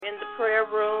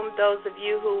those of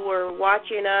you who were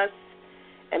watching us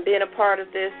and being a part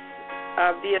of this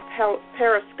via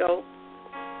Periscope.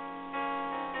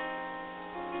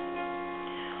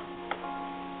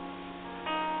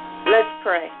 Let's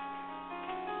pray.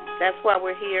 That's why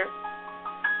we're here.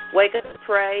 Wake up and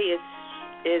pray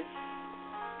is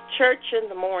church in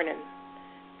the morning.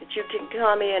 That you can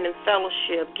come in and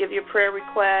fellowship, give your prayer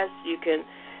requests.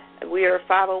 We are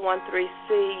 501(c)(3).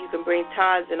 You can bring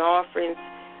tithes and offerings.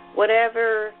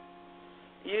 Whatever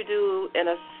you do in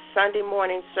a Sunday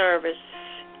morning service,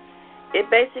 it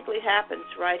basically happens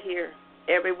right here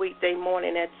every weekday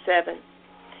morning at 7.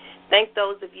 Thank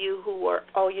those of you who were,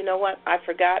 oh, you know what? I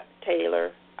forgot,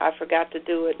 Taylor. I forgot to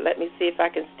do it. Let me see if I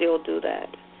can still do that.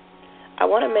 I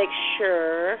want to make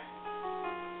sure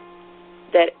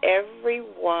that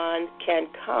everyone can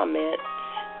comment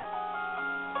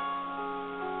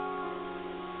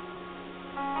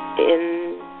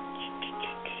in,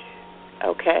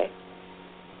 okay.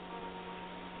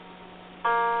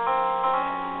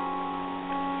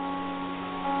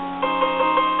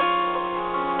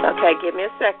 Okay, give me a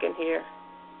second here.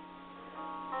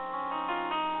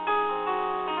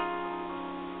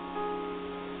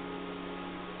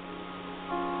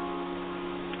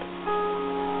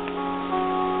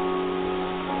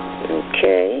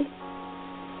 Okay.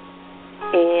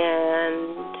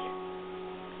 And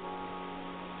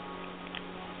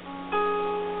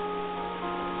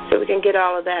so we can get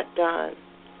all of that done.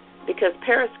 Because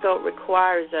Periscope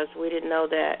requires us, we didn't know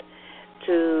that,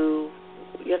 you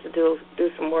have to do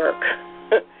some work.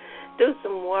 Do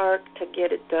some work to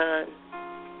get it done.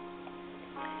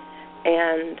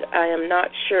 And I am not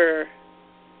sure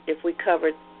if we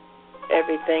covered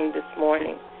everything this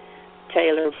morning,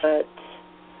 Taylor, but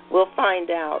we'll find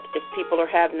out if people are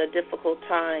having a difficult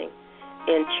time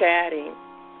in chatting.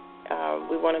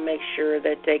 We want to make sure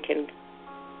that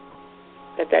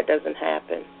that doesn't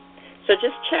happen. So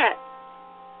just chat.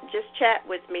 Just chat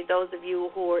with me, those of you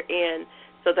who are in,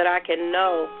 so that I can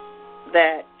know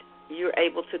that you're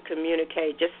able to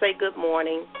communicate. Just say good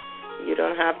morning. You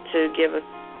don't have to give us,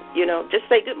 just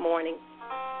say good morning.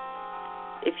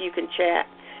 If you can chat,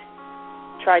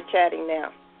 try chatting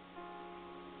now.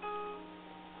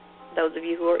 Those of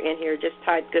you who are in here, just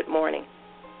type good morning.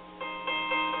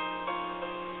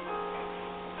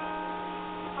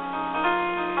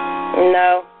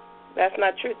 No, that's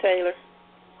not true, Taylor.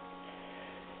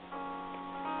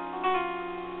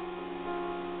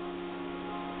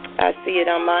 I see it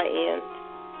on my end.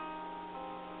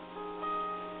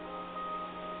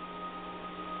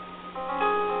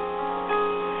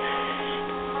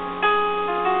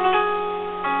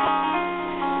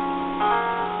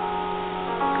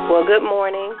 Well, good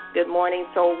morning. Good morning.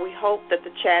 So we hope that the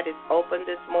chat is open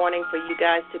this morning for you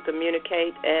guys to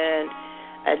communicate, and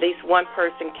at least one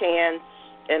person can.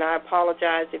 And I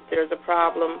apologize if there's a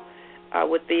problem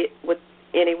with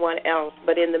anyone else.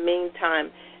 But in the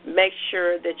meantime, make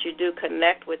sure that you do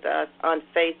connect with us on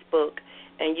Facebook,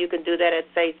 and you can do that at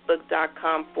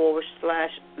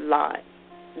facebook.com/live,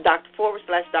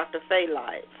 /DrFaye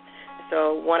Live.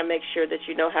 So want to make sure that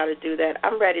you know how to do that.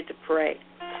 I'm ready to pray,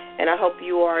 and I hope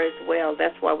you are as well.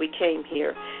 That's why we came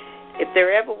here. If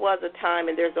there ever was a time,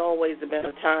 and there's always been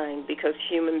a time, because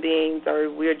human beings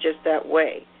we're just that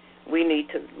way. We need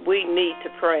to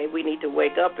pray. We need to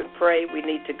wake up and pray. We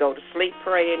need to go to sleep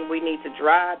praying. We need to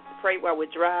pray while we're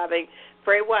driving.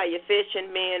 Pray while you're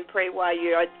fishing, men. Pray while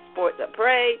you're at sports.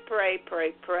 Pray.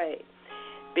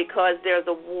 Because there's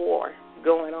a war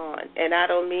going on. And I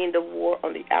don't mean the war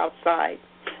on the outside.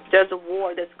 There's a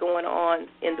war that's going on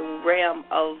in the realm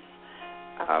of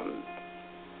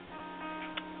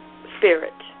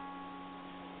spirit.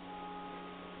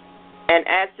 And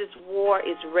as this war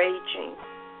is raging,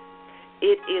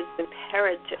 it is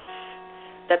imperative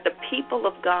that the people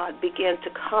of God begin to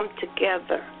come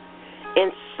together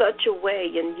in such a way,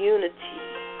 in unity.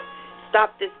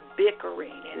 Stop this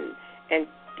bickering and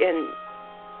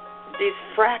these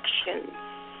fractions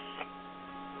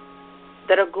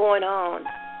that are going on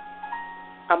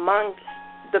among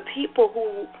the people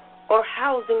who are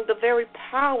housing the very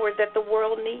power that the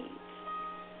world needs.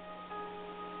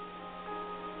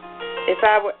 If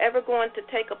I were ever going to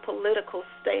take a political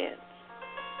stance,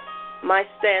 my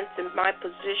stance and my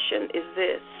position is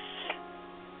this,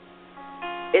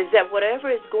 is that whatever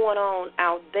is going on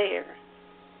out there,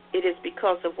 it is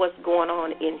because of what's going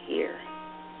on in here.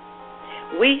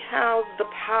 We have the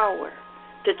power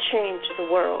to change the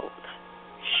world.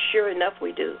 Sure enough,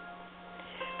 we do.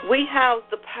 We have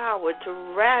the power to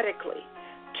radically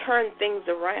turn things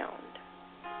around.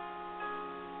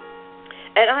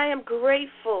 And I am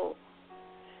grateful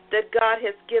that God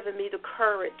has given me the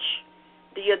courage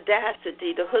the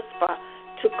audacity, the chutzpah,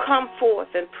 to come forth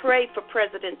and pray for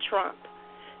President Trump,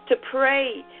 to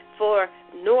pray for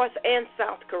North and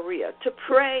South Korea, to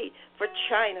pray for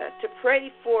China, to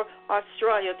pray for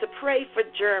Australia, to pray for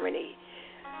Germany.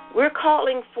 We're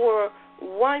calling for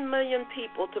 1 million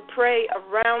people to pray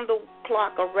around the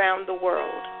clock around the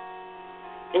world.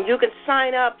 And you can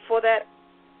sign up for that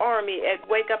army at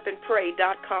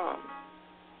wakeupandpray.com.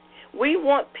 We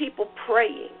want people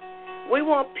praying. We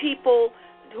want people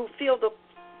who feel the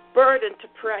burden to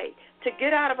pray, to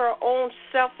get out of our own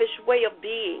selfish way of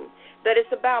being, that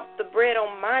it's about the bread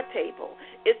on my table.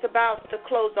 It's about the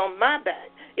clothes on my back.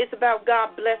 It's about God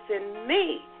blessing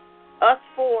me, us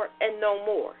four and no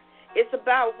more. It's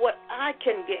about what I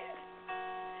can get.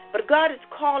 But God is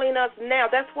calling us now.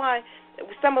 That's why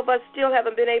some of us still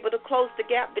haven't been able to close the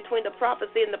gap between the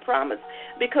prophecy and the promise,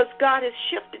 because God has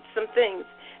shifted some things.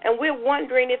 And we're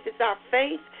wondering if it's our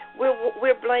faith.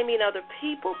 We're blaming other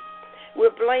people.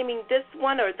 We're blaming this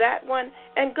one or that one.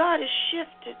 And God has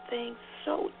shifted things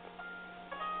so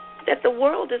that the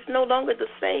world is no longer the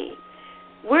same.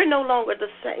 We're no longer the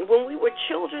same. When we were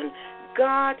children,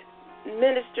 God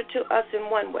ministered to us in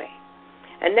one way.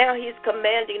 And now he's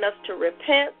commanding us to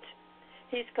repent.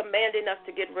 He's commanding us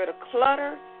to get rid of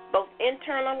clutter, both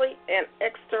internally and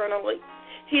externally.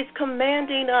 He's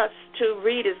commanding us to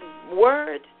read his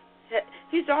word.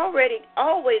 He's already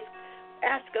always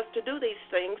asked us to do these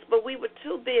things, but we were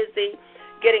too busy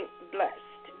getting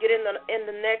blessed, getting in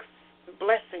the next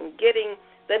blessing, getting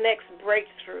the next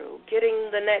breakthrough, getting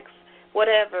the next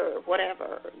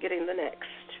whatever, getting the next.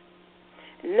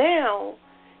 Now,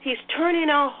 he's turning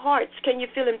our hearts. Can you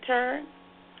feel him turn?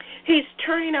 He's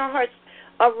turning our hearts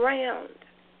around.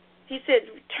 He said,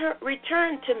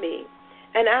 return to me,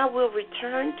 and I will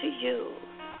return to you.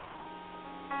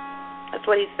 That's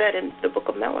what he said in the book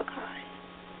of Malachi.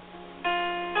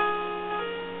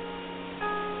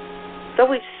 So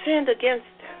we've sinned against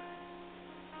him.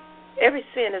 Every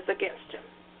sin is against him.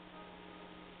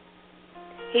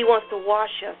 He wants to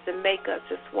wash us and make us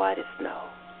as white as snow.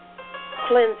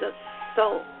 Cleanse us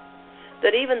so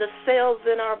that even the cells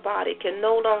in our body can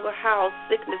no longer house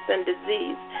sickness and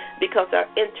disease, because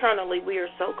internally we are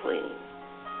so clean.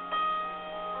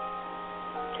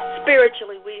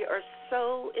 Spiritually, we are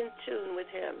so in tune with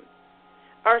him.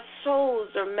 Our souls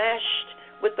are meshed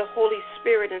with the Holy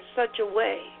Spirit in such a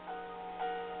way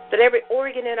that every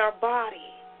organ in our body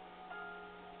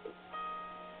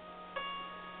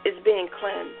is being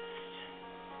cleansed.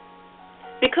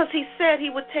 Because he said he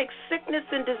would take sickness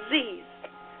and disease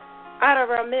out of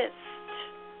our midst.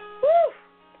 Woo!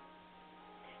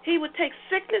 He would take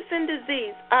sickness and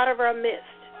disease out of our midst.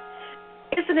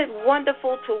 Isn't it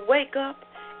wonderful to wake up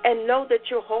and know that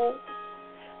you're whole?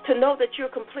 To know that you're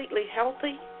completely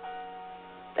healthy?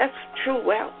 That's true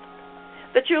wealth.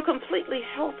 That you're completely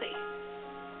healthy.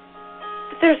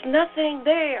 That there's nothing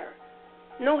there.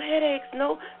 No headaches,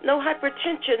 no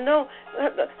hypertension,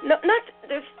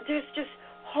 there's just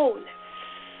wholeness.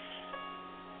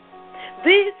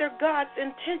 These are God's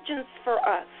intentions for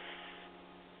us.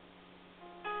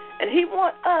 And he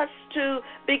wants us to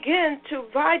begin to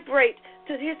vibrate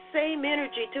to his same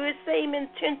energy, to his same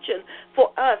intention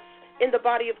for us in the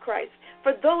body of Christ.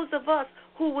 For those of us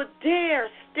who would dare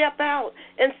step out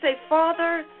and say,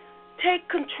 Father, take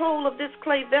control of this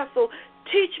clay vessel.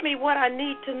 Teach me what I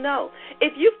need to know.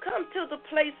 If you've come to the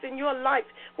place in your life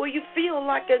where you feel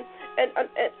like an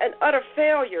utter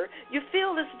failure, you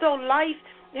feel as though life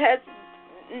has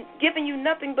given you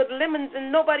nothing but lemons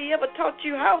and nobody ever taught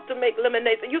you how to make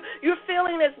lemonade. You're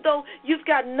feeling as though you've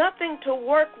got nothing to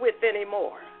work with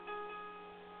anymore.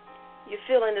 You're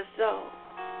feeling as though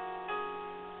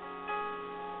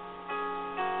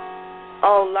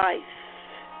all life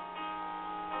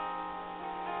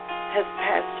has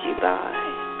passed you by,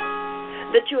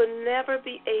 that you'll never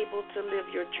be able to live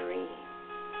your dream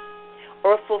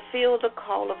or fulfill the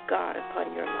call of God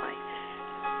upon your life.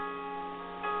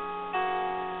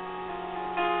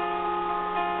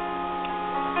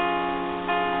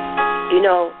 You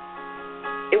know,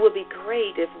 it would be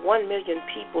great if 1 million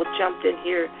people jumped in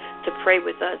here to pray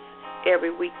with us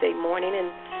every weekday morning,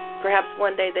 and perhaps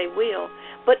one day they will.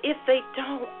 But if they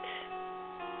don't,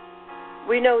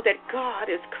 we know that God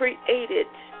has created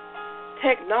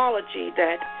technology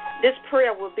that this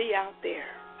prayer will be out there.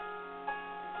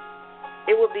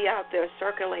 It will be out there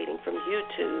circulating from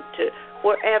YouTube to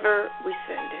wherever we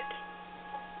send it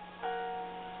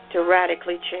to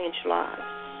radically change lives.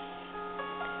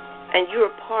 And you're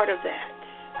a part of that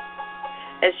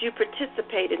as you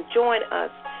participate and join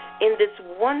us in this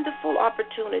wonderful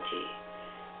opportunity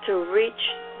to reach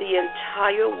the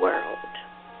entire world.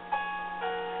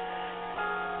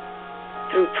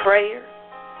 through prayer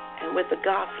and with the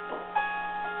gospel,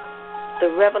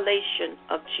 the revelation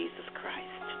of Jesus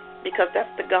Christ, because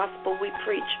that's the gospel we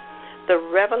preach, the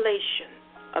revelation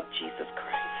of Jesus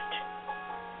Christ.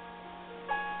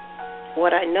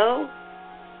 What I know,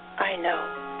 I know.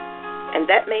 And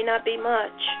that may not be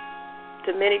much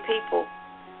to many people,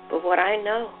 but what I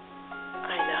know,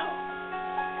 I know.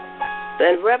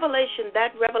 The revelation, the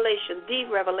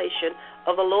revelation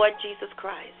of the Lord Jesus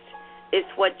Christ is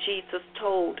what Jesus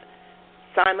told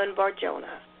Simon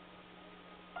Bar-Jonah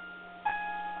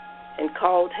and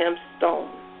called him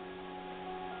Stone.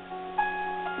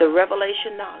 The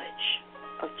revelation knowledge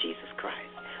of Jesus Christ.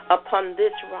 Upon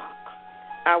this rock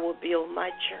I will build my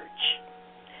church,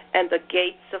 and the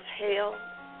gates of hell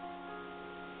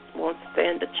won't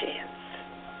stand a chance.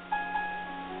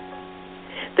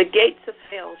 The gates of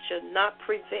hell shall not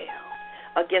prevail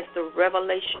against the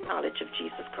revelation knowledge of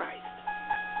Jesus Christ.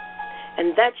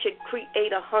 And that should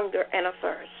create a hunger and a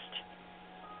thirst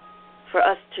for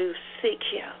us to seek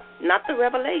him. Not the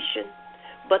revelation,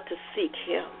 but to seek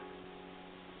him.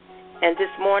 And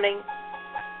this morning,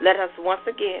 let us once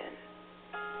again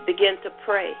begin to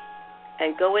pray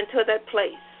and go into that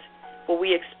place where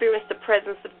we experience the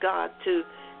presence of God to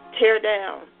tear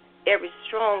down every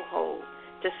stronghold,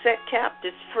 to set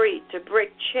captives free, to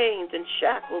break chains and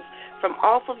shackles from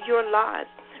off of your lives,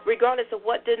 regardless of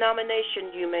what denomination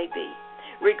you may be,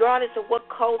 regardless of what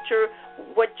culture,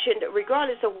 what gender,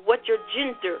 regardless of what your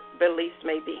gender beliefs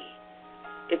may be.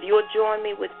 If you'll join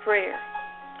me with prayer,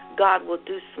 God will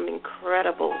do some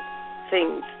incredible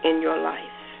things in your life.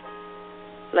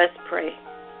 Let's pray.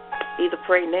 Either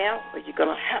pray now or you're going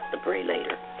to have to pray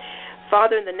later.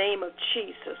 Father, in the name of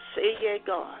Jesus,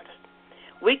 God,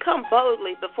 we come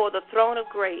boldly before the throne of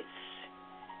grace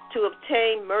to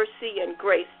obtain mercy and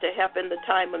grace to help in the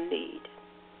time of need.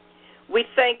 We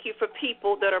thank you for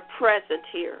people that are present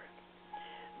here,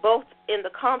 both in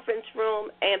the conference room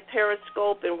and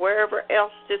Periscope and wherever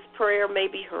else this prayer may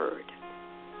be heard.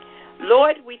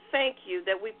 Lord, we thank you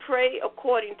that we pray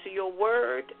according to your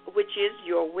word, which is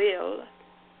your will.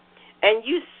 And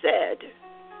you said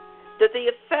that the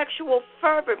effectual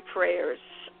fervent prayers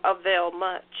avail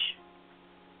much.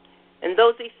 And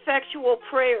those effectual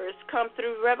prayers come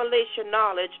through revelation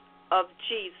knowledge of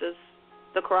Jesus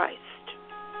the Christ.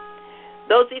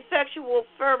 Those effectual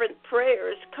fervent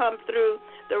prayers come through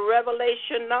the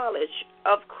revelation knowledge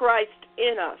of Christ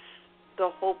in us, the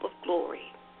hope of glory.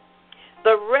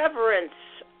 The reverence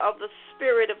of the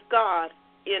Spirit of God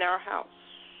in our house.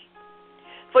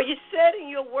 For you said in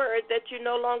your word that you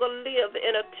no longer live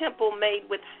in a temple made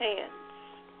with hands,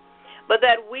 but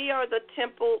that we are the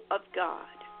temple of God.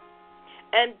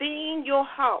 And being your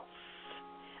house,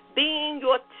 being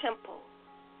your temple,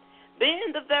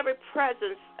 being the very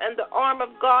presence and the arm of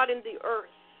God in the earth,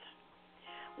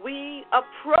 we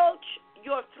approach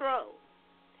your throne,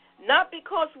 not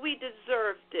because we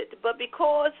deserved it, but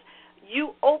because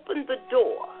you opened the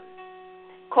door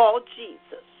called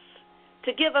Jesus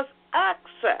to give us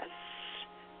access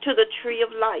to the tree of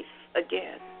life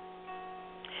again.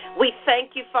 We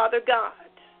thank you, Father God,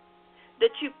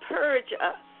 that you purge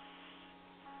us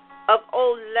of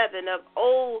old leaven, of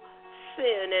old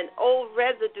sin and old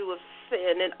residue of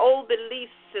sin and old belief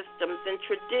systems and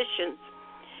traditions.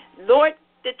 Lord,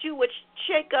 that you would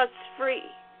shake us free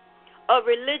of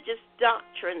religious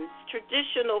doctrines,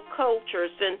 traditional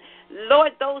cultures, and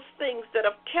Lord, those things that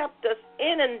have kept us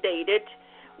inundated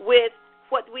with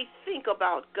what we think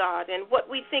about God and what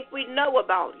we think we know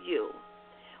about you.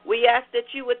 We ask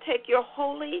that you would take your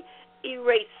holy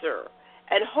eraser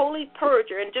and holy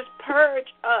purger and just purge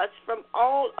us from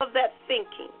all of that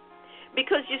thinking.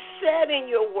 Because you said in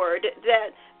your word that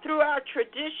through our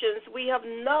traditions we have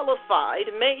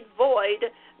nullified, made void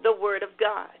the word of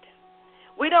God.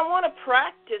 We don't want to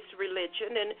practice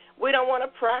religion, and we don't want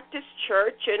to practice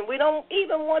church, and we don't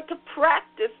even want to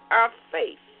practice our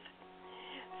faith.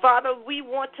 Father, we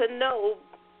want to know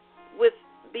with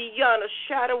beyond a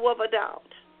shadow of a doubt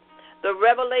the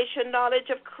revelation knowledge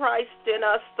of Christ in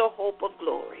us, the hope of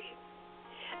glory.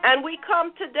 And we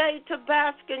come today to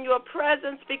bask in your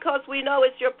presence because we know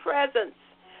it's your presence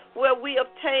where we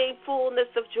obtain fullness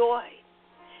of joy.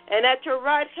 And at your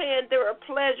right hand there are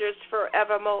pleasures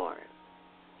forevermore.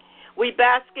 We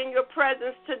bask in your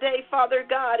presence today, Father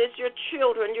God, as your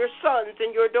children, your sons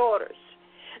and your daughters,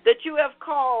 that you have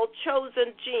called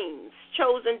chosen genes,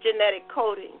 chosen genetic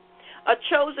coding, a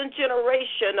chosen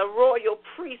generation, a royal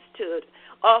priesthood,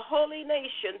 a holy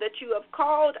nation that you have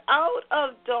called out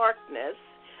of darkness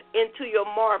into your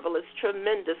marvelous,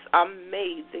 tremendous,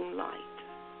 amazing light.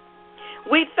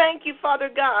 We thank you, Father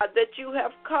God, that you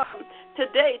have come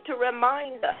today to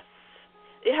remind us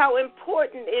how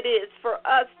important it is for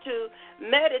us to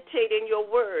meditate in your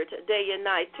word day and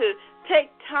night, to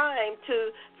take time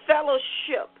to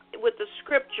fellowship with the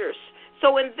scriptures.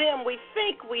 So in them we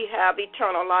think we have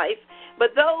eternal life,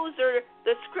 but those are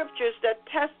the scriptures that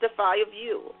testify of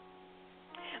you.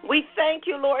 We thank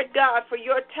you, Lord God, for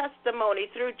your testimony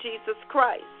through Jesus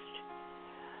Christ.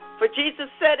 For Jesus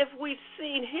said, if we've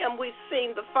seen him, we've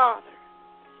seen the Father.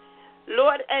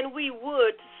 Lord, and we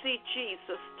would see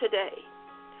Jesus today.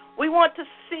 We want to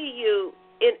see you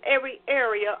in every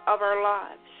area of our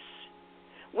lives.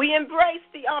 We embrace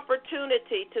the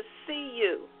opportunity to see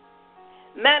you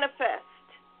manifest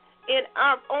in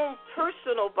our own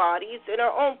personal bodies, in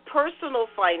our own personal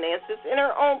finances, in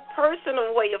our own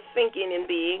personal way of thinking and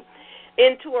being,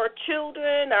 into our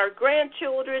children, our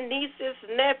grandchildren, nieces,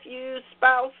 nephews,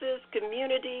 spouses,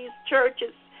 communities,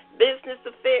 churches, business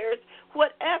affairs,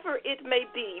 whatever it may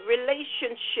be,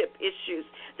 relationship issues,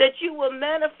 that you will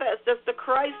manifest as the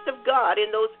Christ of God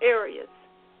in those areas.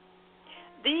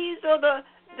 These are the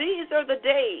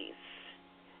days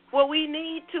where we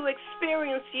need to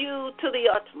experience you to the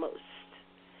utmost.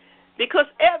 Because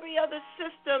every other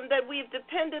system that we've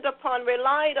depended upon,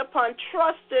 relied upon,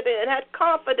 trusted in, had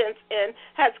confidence in,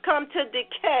 has come to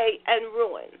decay and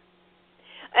ruin.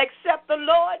 Except the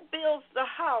Lord builds the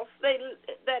house,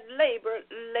 that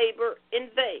labor in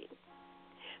vain.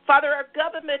 Father, our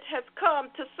government has come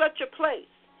to such a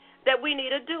place that we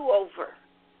need a do-over.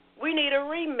 We need a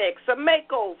remix, a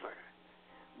makeover.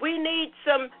 We need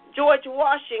some George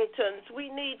Washingtons. We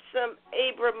need some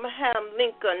Abraham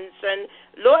Lincolns. And,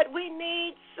 Lord, we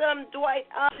need some Dwight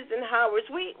Eisenhowers.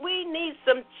 We need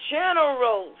some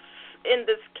generals in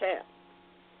this camp.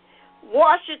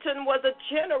 Washington was a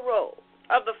general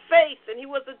of the faith, and he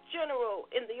was a general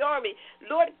in the army.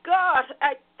 Lord God,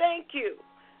 I thank you.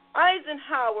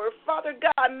 Eisenhower, Father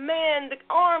God, manned the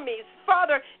armies.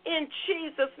 Father, in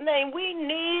Jesus' name, we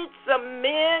need some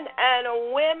men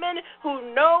and women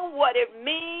who know what it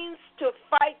means to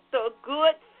fight the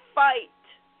good fight.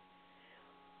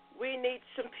 We need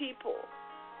some people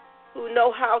who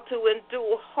know how to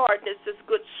endure hardness as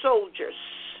good soldiers.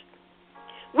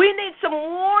 We need some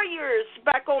warriors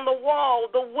back on the wall,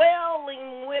 the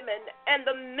wailing women and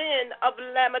the men of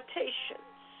lamentations.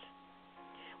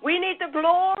 We need the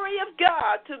glory of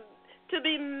God to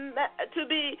be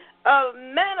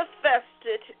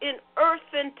manifested in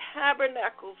earthen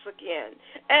tabernacles again,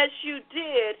 as you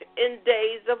did in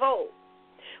days of old.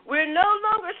 We're no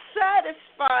longer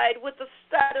satisfied with the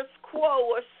status quo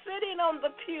or sitting on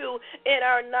the pew in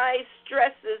our nice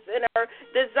dresses and our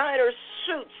designer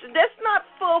suits. That's not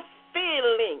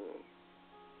fulfilling.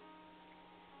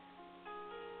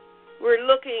 We're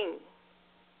looking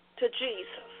to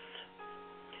Jesus,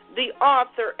 the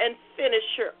author and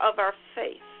finisher of our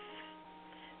faith,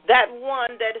 that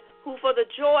one who for the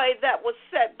joy that was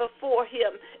set before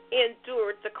him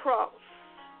endured the cross.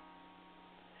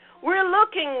 We're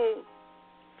looking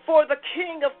for the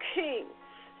King of Kings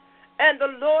and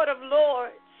the Lord of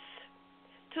Lords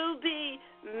to be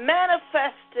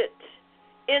manifested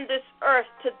in this earth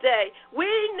today. We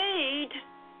need,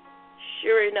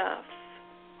 sure enough,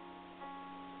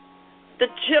 the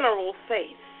general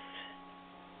faith.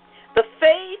 The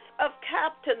faith of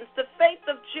captains, the faith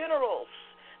of generals,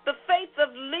 the faith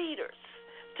of leaders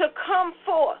to come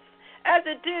forth as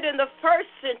it did in the first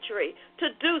century, to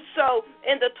do so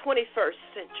in the 21st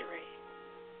century.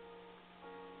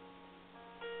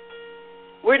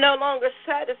 We're no longer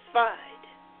satisfied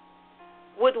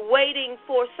with waiting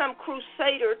for some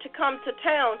crusader to come to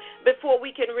town before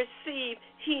we can receive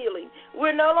healing.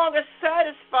 We're no longer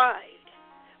satisfied.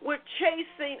 We're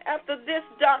chasing after this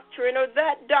doctrine or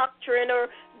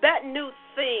that new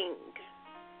thing.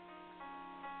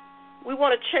 We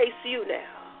want to chase you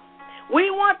now. We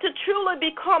want to truly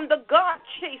become the God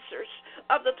chasers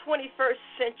of the 21st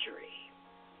century.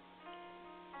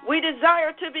 We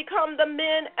desire to become the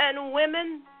men and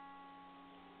women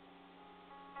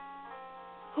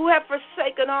who have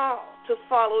forsaken all to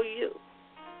follow you.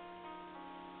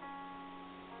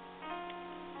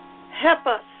 Help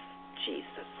us,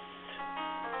 Jesus,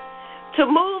 to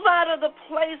move out of the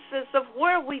places of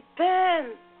where we've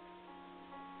been.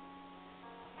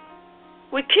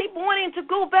 We keep wanting to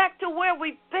go back to where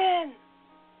we've been.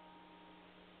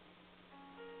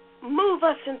 Move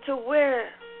us into where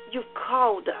you've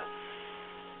called us.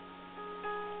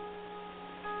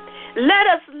 Let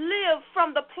us live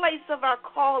from the place of our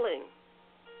calling.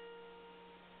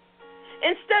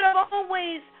 Instead of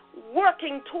always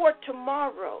working toward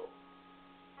tomorrow,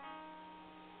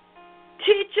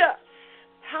 teach us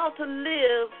how to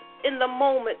live in the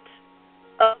moment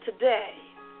of today.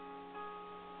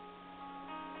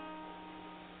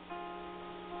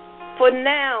 For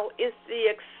now is the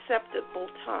acceptable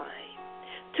time.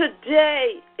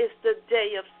 Today is the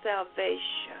day of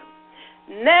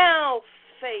salvation. Now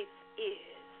faith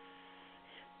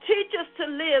is. Teach us to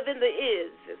live in the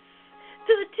is.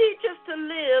 To teach us to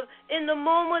live in the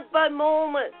moment by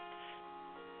moment.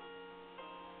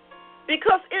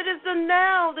 Because it is the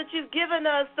now that you've given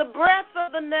us, the breath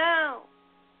of the now.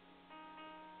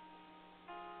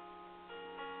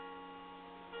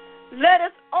 Let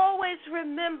us always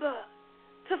remember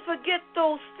to forget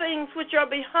those things which are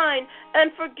behind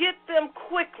and forget them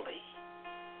quickly.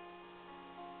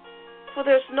 For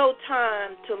there's no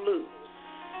time to lose.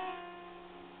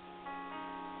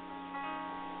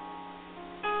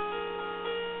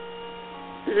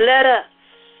 Let us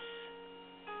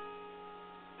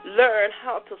learn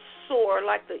how to soar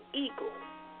like the eagle.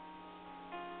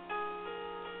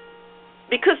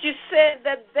 Because you said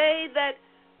that they that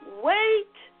wait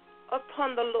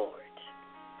upon the Lord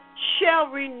shall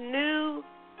renew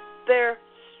their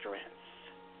strength.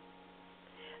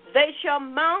 They shall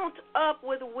mount up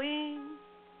with wings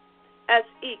as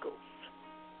eagles.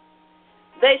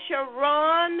 They shall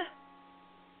run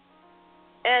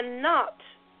and not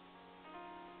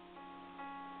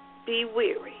be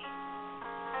weary.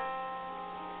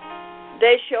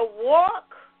 They shall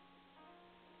walk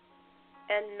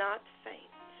and not faint.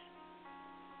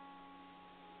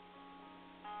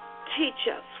 Teach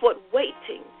us what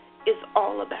waiting is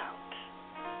all about.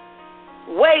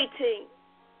 Waiting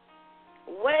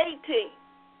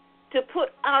to put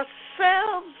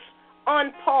ourselves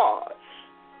on pause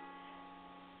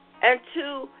and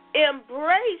to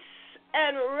embrace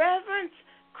and reverence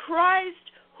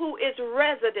Christ who is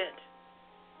resident,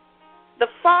 the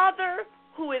Father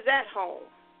who is at home,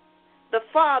 the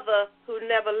Father who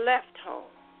never left home,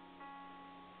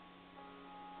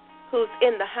 who's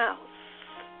in the house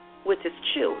with his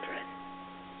children,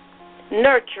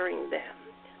 nurturing them,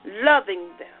 loving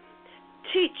them,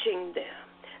 teaching them,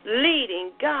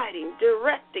 leading, guiding,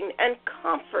 directing, and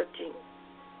comforting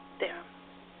them.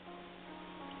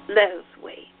 Let us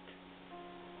wait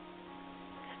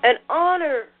and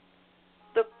honor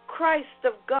the Christ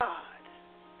of God,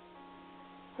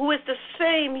 who is the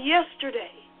same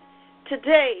yesterday,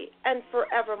 today, and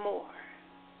forevermore.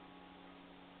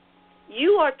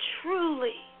 You are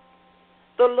truly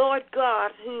the Lord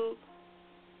God who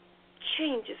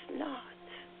changes not.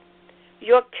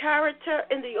 Your character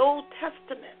in the Old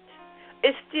Testament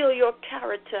is still your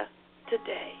character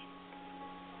today.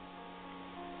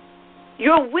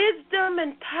 Your wisdom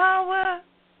and power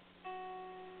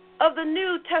of the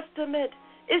New Testament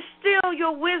is still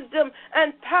your wisdom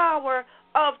and power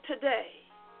of today.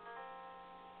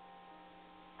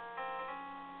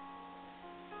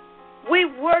 We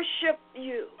worship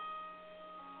you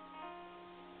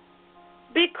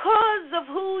because of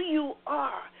who you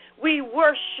are. We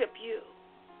worship you.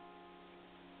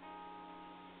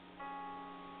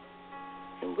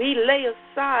 And we lay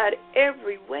aside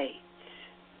every weight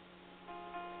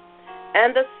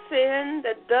and the sin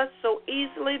that does so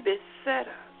easily beset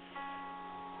us.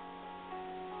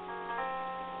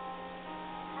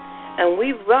 And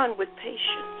we run with patience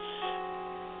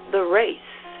the race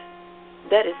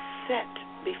that is set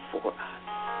before us.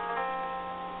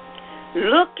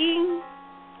 Looking,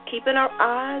 keeping our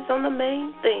eyes on the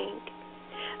main thing,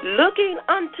 looking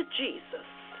unto Jesus,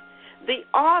 the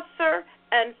author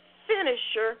and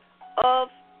finisher of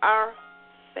our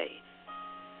faith,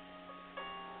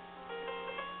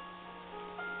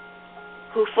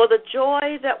 who for the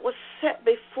joy that was set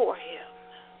before him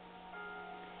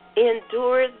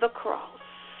endured the cross,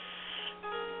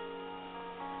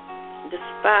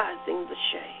 despising the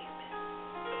shame.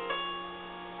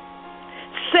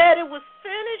 Said it was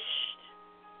finished.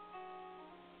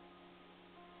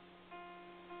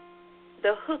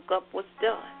 The hookup was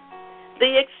done.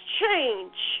 The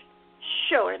exchange,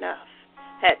 sure enough,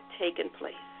 had taken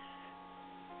place.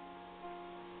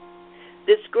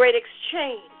 This great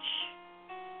exchange,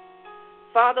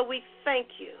 Father, we thank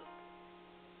you.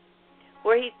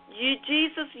 Where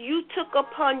Jesus, you took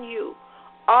upon you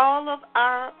all of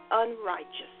our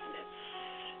unrighteousness,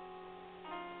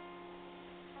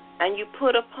 and you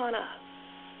put upon us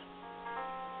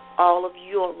all of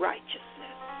your righteousness.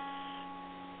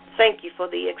 Thank you for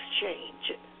the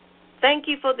exchange. Thank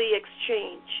you for the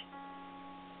exchange.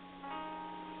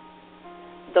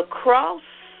 The cross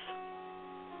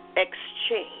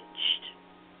exchanged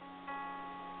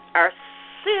our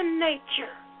sin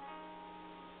nature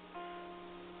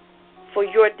for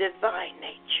your divine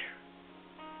nature.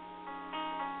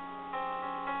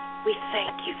 We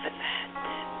thank you for that.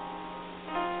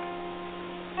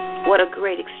 What a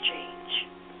great exchange.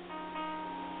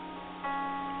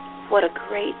 What a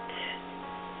great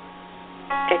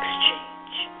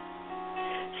exchange.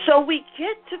 So we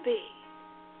get to be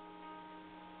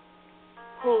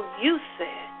who you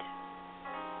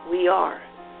said we are.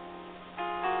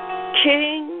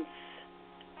 Kings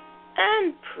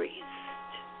and priests.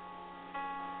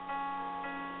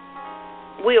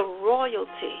 We are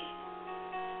royalty,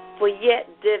 for yet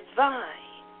divine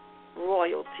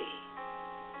royalty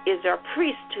is our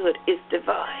priesthood is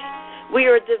divine. We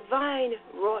are divine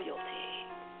royalty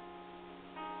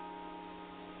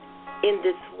in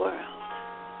this world.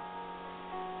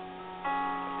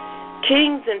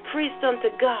 Kings and priests unto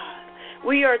God.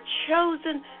 We are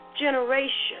chosen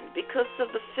generation because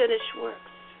of the finished works.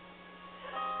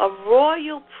 A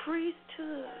royal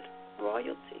priesthood,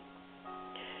 royalty.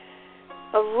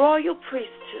 A royal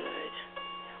priesthood,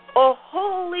 a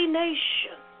holy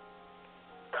nation,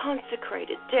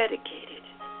 consecrated, dedicated,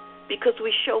 because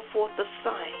we show forth the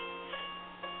signs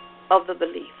of the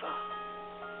believer.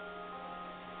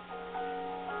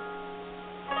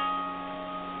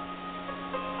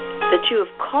 That you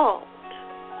have called,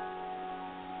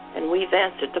 and we've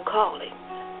answered the calling,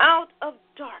 out of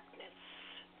darkness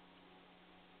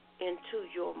into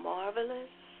your marvelous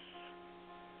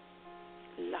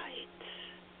light.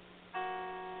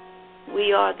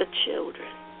 We are the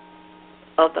children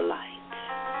of the light,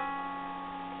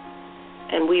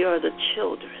 and we are the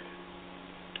children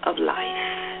of life,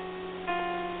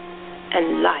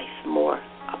 and life more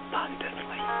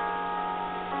abundantly.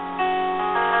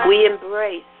 We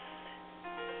embrace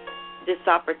this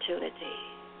opportunity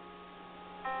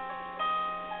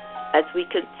as we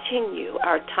continue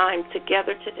our time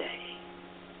together today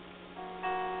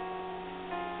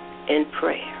in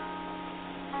prayer.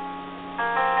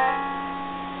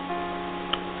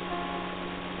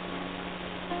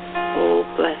 Oh,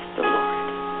 bless the Lord.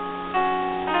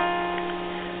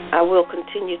 I will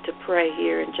continue to pray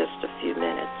here in just a few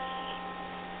minutes.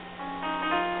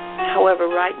 However,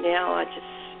 right now I just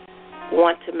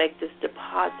want to make this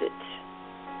deposit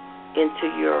into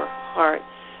your hearts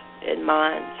and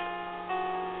minds.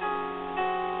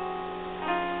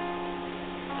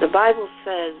 The Bible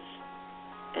says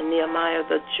in Nehemiah,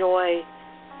 the joy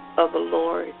of the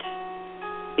Lord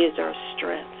is our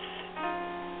strength.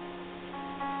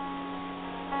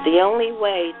 The only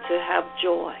way to have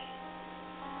joy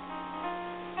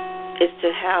is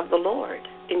to have the Lord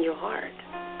in your heart,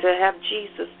 to have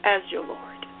Jesus as your Lord.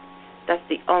 That's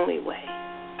the only way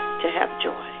to have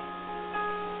joy.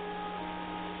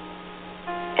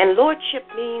 And lordship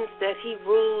means that he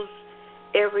rules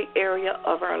every area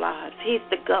of our lives. He's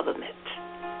the government.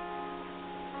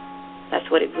 That's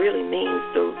what it really means,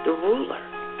 the ruler.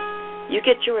 You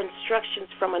get your instructions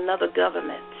from another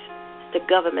government, the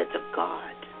government of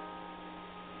God.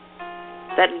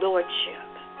 That lordship.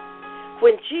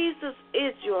 When Jesus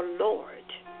is your Lord,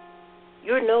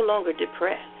 you're no longer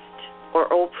depressed or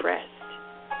oppressed,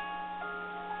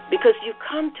 because you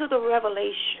come to the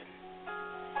revelation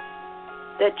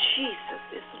that Jesus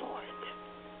is Lord.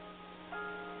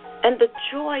 And the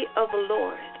joy of the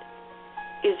Lord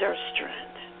is our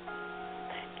strength.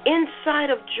 Inside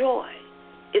of joy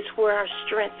is where our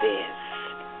strength is.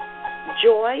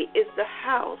 Joy is the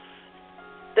house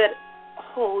that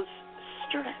holds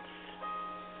strength.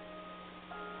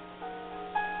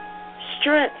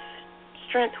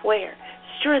 Strength where?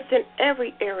 Strength in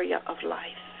every area of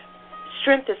life.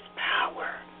 Strength is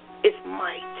power, is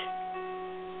might.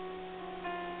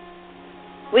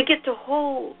 We get to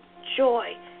hold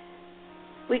joy.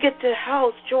 We get to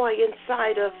house joy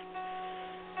inside of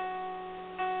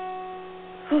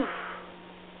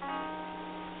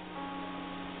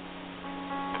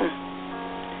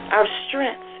our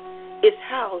strength is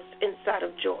housed inside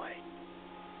of joy.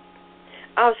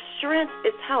 Our strength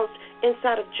is housed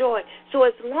inside of joy. So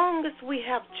as long as we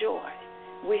have joy,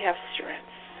 we have strength.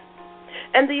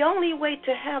 And the only way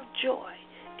to have joy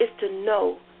is to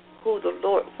know who the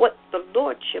Lord, what the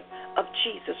lordship of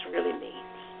Jesus really means.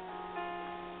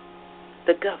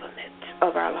 The government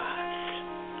of our lives.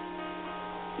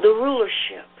 The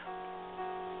rulership.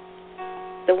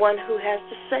 The one who has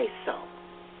to say so.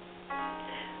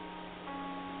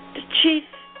 The chief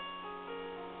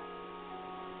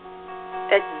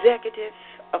executive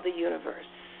of the universe.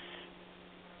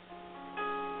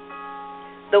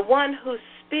 The one who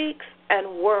speaks and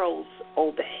worlds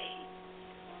obey.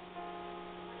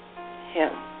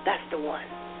 Him. That's the one.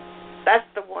 That's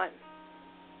the one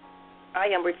I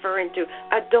am referring to.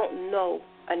 I don't know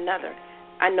another.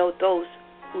 I know those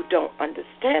who don't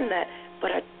understand that,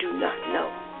 but I do not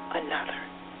know another.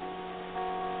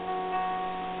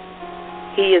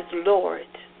 He is Lord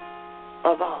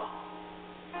of all.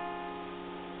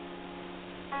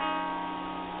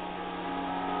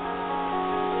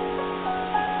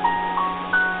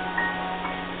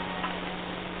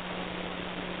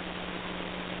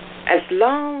 As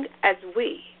long as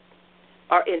we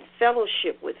are in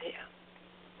fellowship with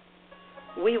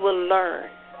Him, we will learn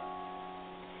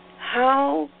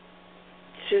how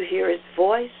to hear His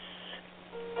voice.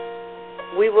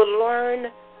 We will learn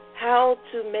how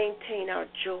to maintain our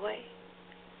joy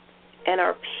and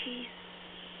our peace.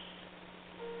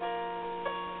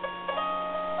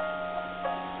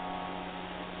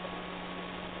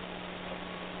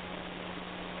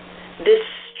 This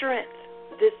strength,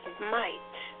 this might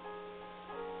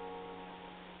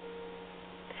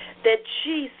that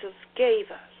Jesus gave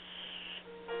us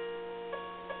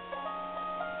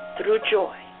through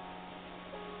joy,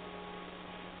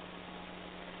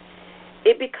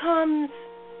 it becomes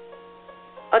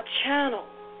a channel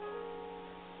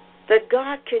that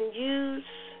God can use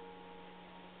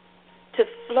to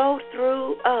flow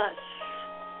through us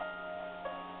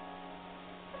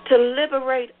to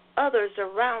liberate others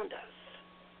around us.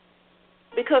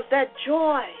 Because that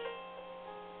joy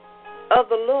of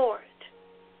the Lord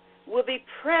will be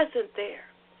present there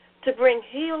to bring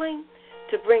healing,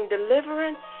 to bring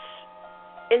deliverance.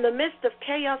 In the midst of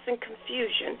chaos and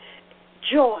confusion,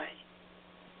 joy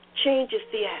changes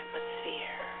the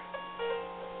atmosphere.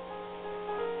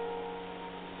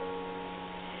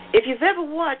 If you've ever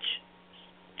watched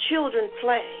children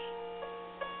play,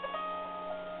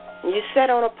 you sat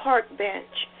on a park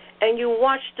bench and you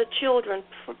watched the children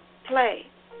play,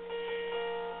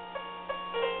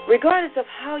 regardless of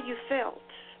how you felt,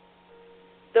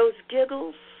 those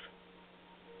giggles,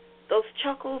 those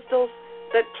chuckles,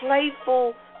 that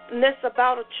playfulness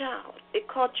about a child, it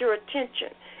caught your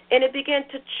attention and it began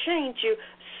to change you.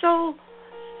 So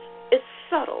it's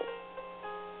subtle,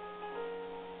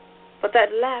 but that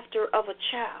laughter of a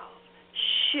child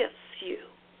shifts you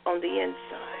on the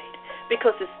inside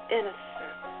because it's innocent.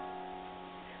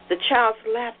 The child's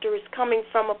laughter is coming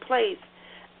from a place,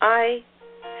 I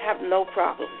have no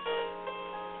problems.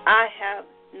 I have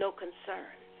no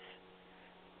concerns.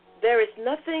 There is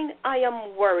nothing I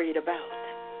am worried about.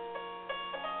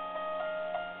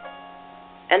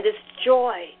 And this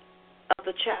joy of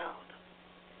the child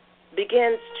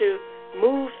begins to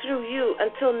move through you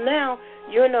until now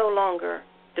you're no longer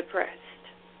depressed.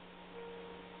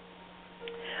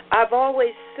 I've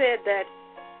always said that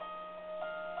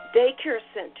daycare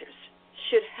centers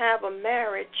should have a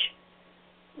marriage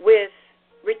with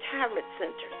retirement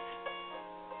centers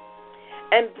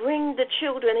and bring the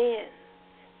children in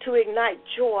to ignite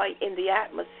joy in the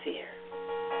atmosphere.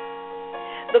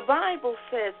 The Bible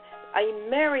says, a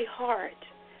merry heart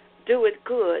doeth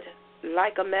good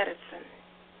like a medicine,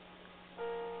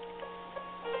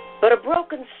 but a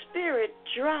broken spirit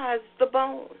dries the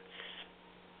bones.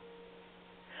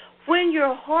 When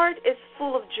your heart is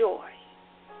full of joy,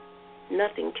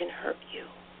 nothing can hurt you.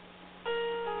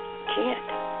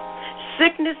 Can't.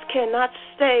 Sickness cannot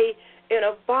stay in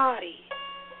a body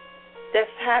that's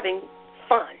having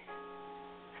fun,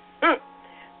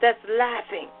 that's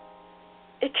laughing.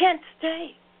 It can't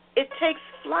stay. It takes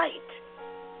flight.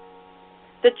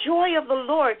 The joy of the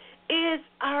Lord is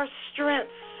our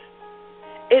strength.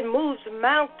 It moves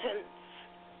mountains.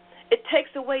 It takes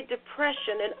away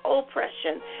depression and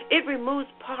oppression. It removes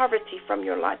poverty from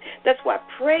your life. That's why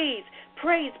praise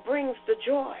brings the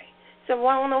joy. So, well,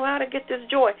 I don't know how to get this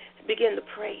joy. Begin to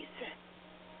praise Him.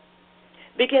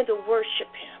 Begin to worship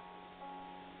Him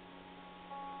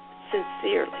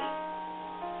sincerely.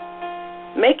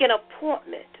 Make an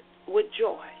appointment with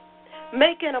joy.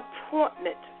 Make an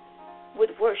appointment with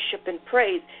worship and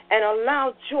praise, and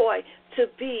allow joy to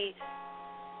be,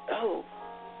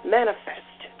 manifested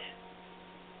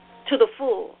to the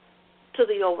full, to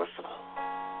the overflow.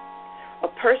 A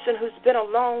person who's been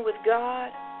alone with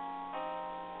God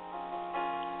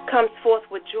comes forth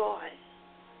with joy.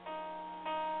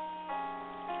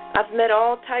 I've met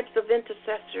all types of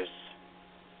intercessors.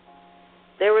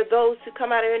 There are those who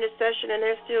come out of intercession and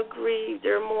they're still grieved,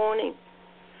 they're mourning.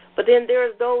 But then there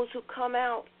are those who come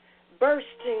out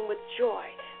bursting with joy,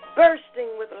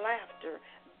 bursting with laughter,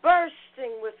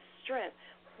 bursting with strength.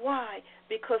 Why?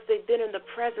 Because they've been in the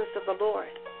presence of the Lord.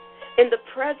 In the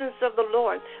presence of the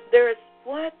Lord, there is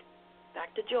what?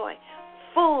 Back to joy.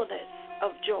 Fullness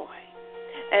of joy.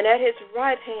 And at His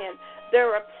right hand,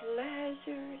 there are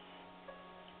pleasures,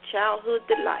 childhood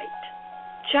delight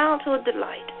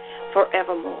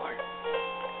forevermore.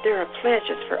 There are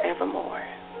pleasures forevermore.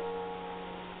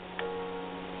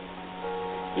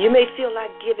 You may feel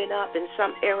like giving up in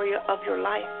some area of your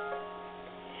life.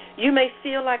 You may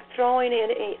feel like throwing in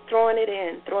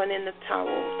the towel,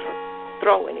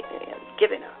 throwing it in,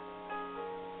 giving up.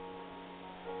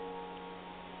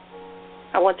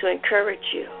 I want to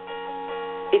encourage you.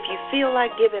 If you feel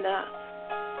like giving up,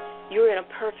 You're in a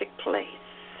perfect place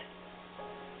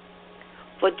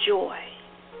for joy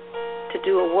to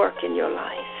do a work in your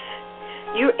life.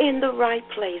 You're in the right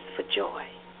place for joy.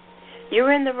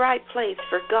 You're in the right place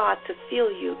for God to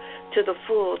fill you to the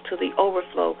full, to the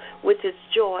overflow, with His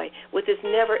joy, with His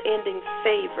never-ending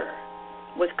favor,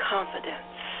 with confidence.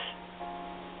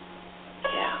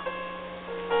 Yeah.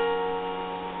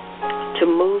 To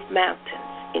move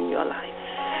mountains in your life.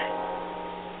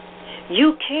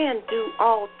 You can do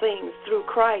all things through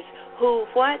Christ, who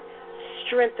what?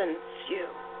 Strengthens you.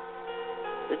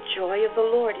 The joy of the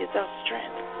Lord is our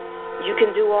strength. You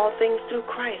can do all things through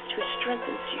Christ, who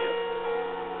strengthens you.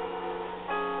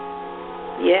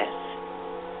 Yes.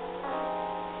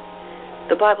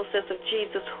 The Bible says of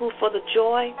Jesus, who for the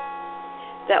joy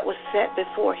that was set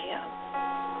before Him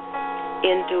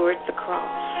endured the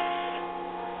cross.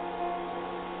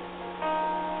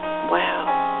 Wow.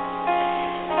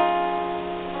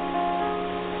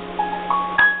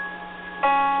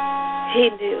 He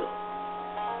knew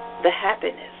the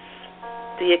happiness,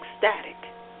 the ecstatic,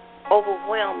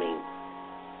 overwhelming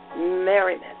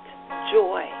merriment,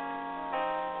 joy,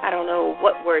 I don't know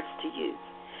what words to use,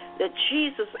 that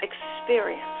Jesus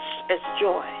experienced as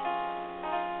joy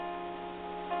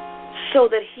so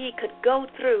that He could go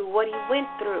through what He went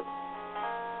through.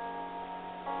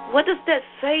 What does that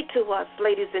say to us,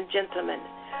 ladies and gentlemen?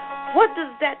 What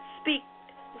does that speak?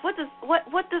 What does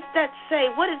that say?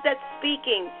 What is that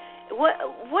speaking?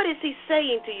 What is He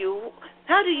saying to you?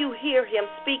 How do you hear Him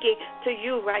speaking to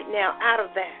you right now out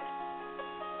of that?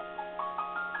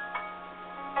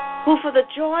 Who for the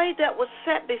joy that was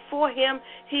set before Him,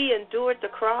 He endured the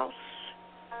cross.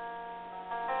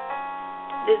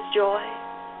 This joy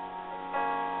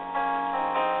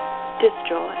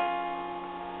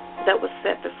that was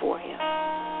set before Him.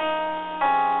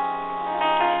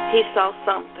 He saw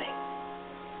something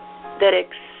that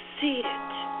exceeded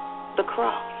the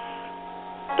cross,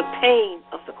 the pain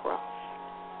of the cross.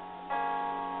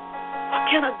 What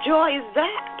kind of joy is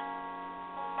that?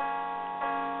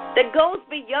 That goes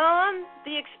beyond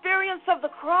the experience of the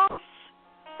cross?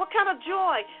 What kind of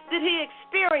joy did He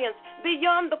experience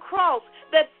beyond the cross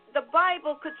that the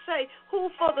Bible could say, who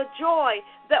for the joy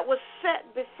that was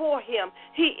set before Him,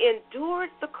 He endured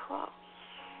the cross?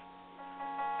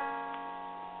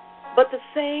 But the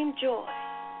same joy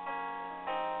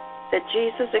that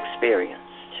Jesus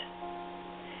experienced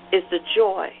is the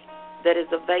joy that is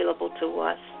available to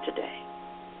us today.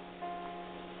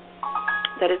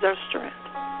 That is our strength.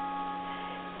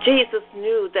 Jesus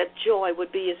knew that joy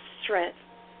would be His strength.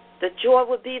 That joy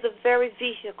would be the very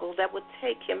vehicle that would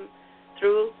take Him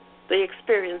through the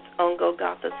experience on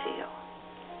Golgotha's hill.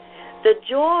 The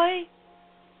joy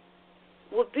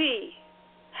would be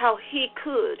how He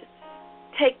could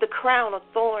take the crown of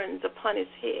thorns upon His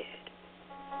head.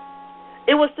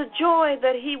 It was the joy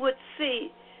that He would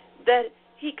see that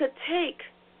He could take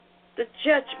the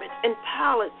judgment in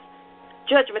Pilate's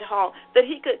judgment hall, that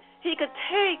He could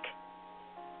take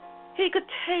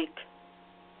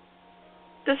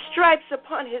the stripes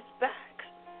upon His back,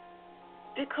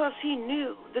 because He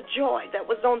knew the joy that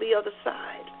was on the other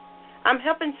side. I'm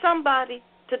helping somebody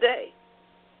today.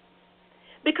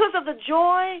 Because of the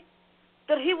joy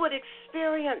that He would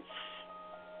experience.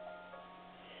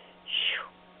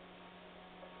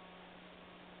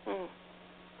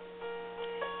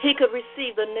 He could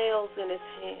receive the nails in His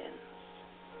hands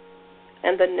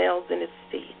and the nails in His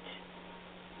feet,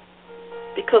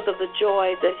 because of the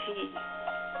joy that He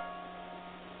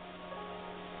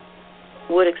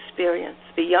would experience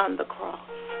beyond the cross.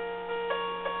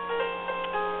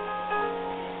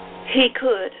 He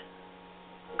could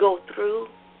go through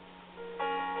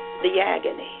the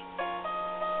agony.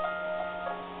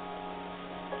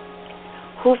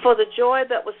 Who for the joy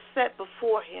that was set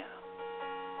before Him,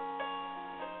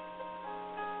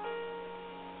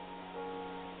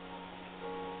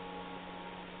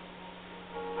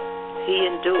 He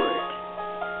endured.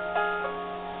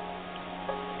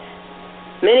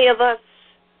 Many of us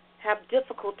have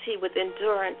difficulty with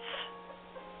endurance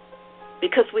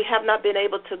because we have not been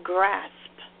able to grasp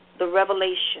the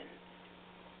revelation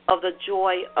of the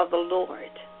joy of the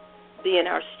Lord being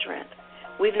our strength.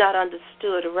 We've not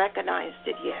understood or recognized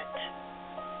it yet.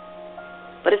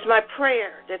 But it's my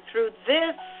prayer that through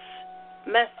this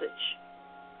message,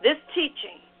 this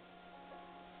teaching,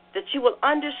 that you will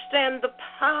understand the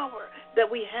power that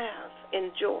we have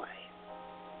in joy.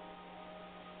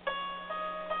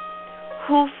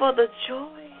 Who for the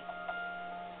joy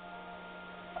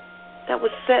that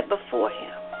was set before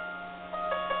Him,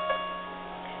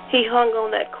 He hung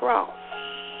on that cross.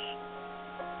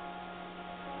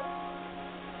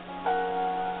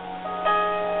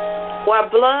 While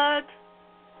blood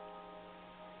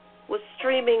was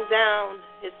streaming down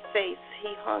his face,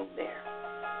 he hung there,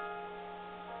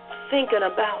 thinking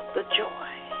about the joy.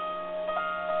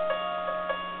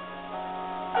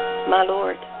 My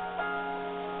Lord,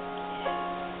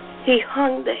 he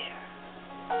hung there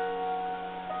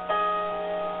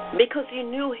because he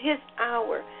knew his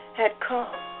hour had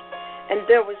come, and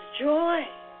there was joy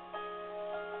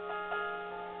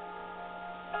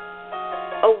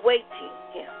awaiting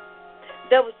him.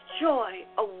 There was joy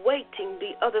awaiting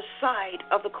the other side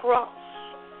of the cross.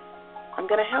 I'm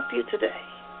going to help you today.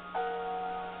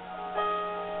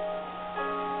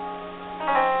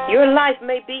 Your life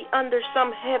may be under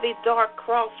some heavy, dark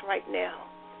cross right now,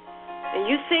 and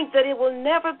you think that it will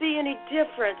never be any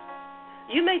different.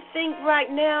 You may think right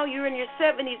now you're in your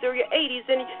 70s or your 80s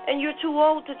and you're too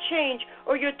old to change,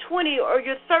 or you're 20 or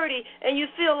you're 30 and you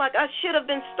feel like I should have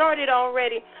been started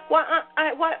already. Why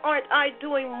aren't I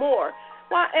doing more?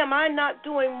 Why am I not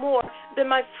doing more than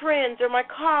my friends or my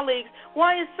colleagues?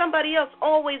 Why is somebody else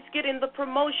always getting the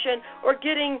promotion or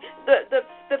getting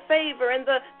the favor and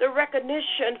the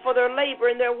recognition for their labor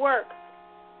and their work?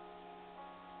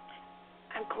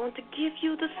 I'm going to give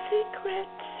you the secret.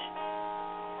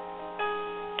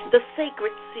 The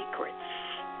sacred secrets.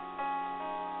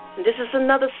 And this is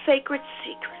another sacred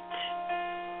secret.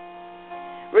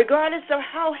 Regardless of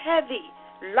how heavy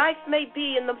life may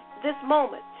be in this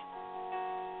moment,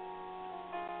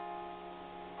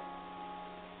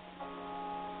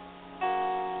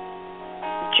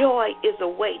 joy is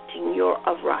awaiting your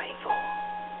arrival.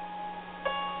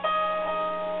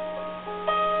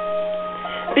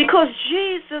 Because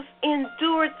Jesus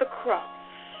endured the cross,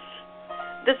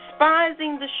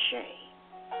 despising the shame,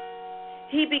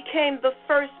 he became the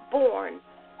firstborn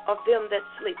of them that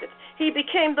sleepeth. He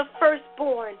became the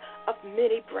firstborn of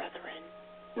many brethren.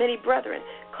 Many brethren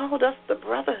called us the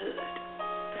brotherhood,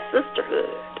 the sisterhood.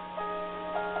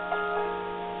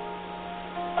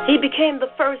 He became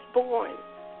the firstborn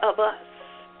of us.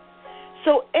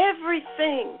 So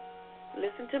everything,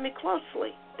 listen to me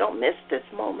closely, don't miss this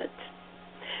moment.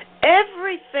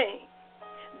 Everything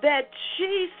that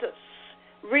Jesus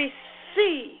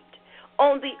received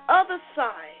on the other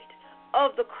side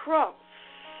of the cross,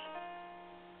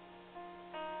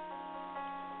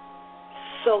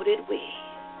 so did we.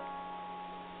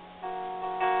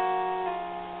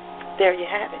 There you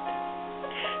have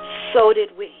it. So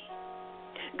did we.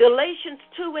 Galatians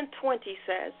 2:20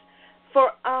 says,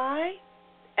 "For I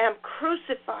am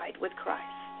crucified with Christ.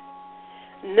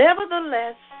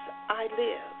 Nevertheless I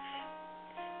live.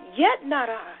 Yet not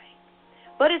I,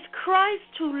 but it's Christ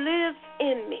who lives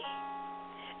in me.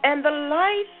 And the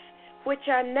life which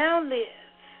I now live,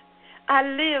 I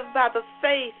live by the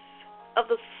faith of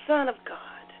the Son of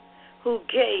God, who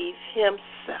gave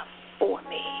himself for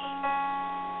me."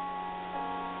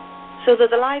 So that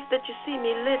the life that you see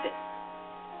me living,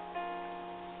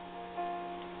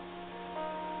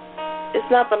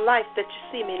 it's not the life that you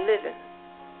see me living.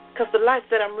 Because the life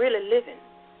that I'm really living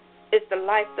is the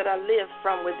life that I live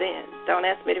from within. Don't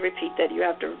ask me to repeat that. You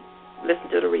have to listen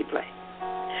to the replay.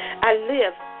 I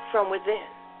live from within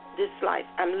this life.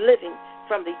 I'm living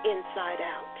from the inside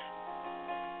out.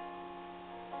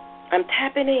 I'm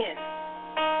tapping in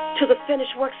to the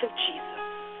finished works of Jesus.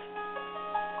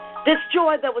 This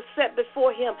joy that was set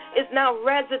before him is now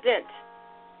resident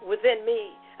within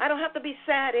me. I don't have to be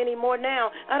sad anymore now.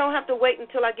 I don't have to wait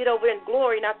until I get over in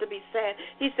glory not to be sad.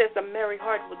 He says a merry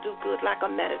heart will do good like a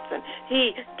medicine.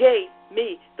 He gave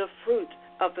me the fruit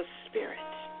of the Spirit.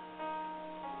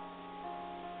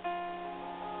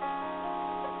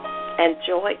 And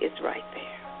joy is right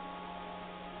there.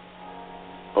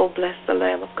 Oh, bless the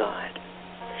Lamb of God.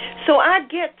 So I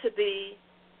get to be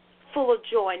full of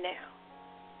joy now.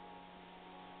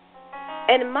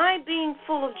 And my being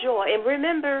full of joy, and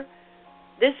remember,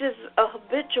 this is a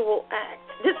habitual act.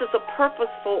 This is a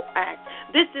purposeful act.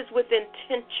 This is with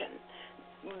intention.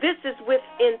 This is with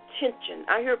intention.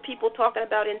 I hear people talking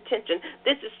about intention.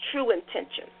 This is true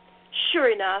intention. Sure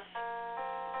enough,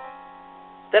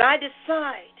 that I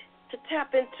decide to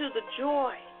tap into the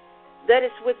joy that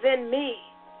is within me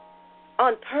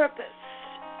on purpose.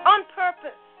 On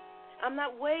purpose. I'm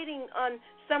not waiting on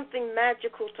something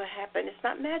magical to happen. It's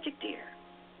not magic, dear.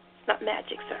 It's not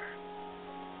magic, sir.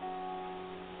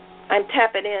 I'm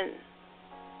tapping in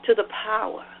to the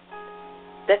power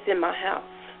that's in my house.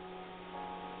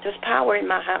 There's power in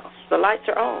my house. The lights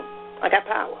are on. I got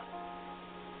power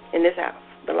in this house.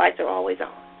 The lights are always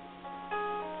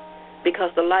on.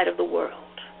 Because the light of the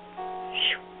world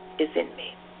is in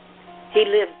me. He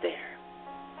lives there.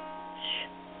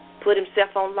 Put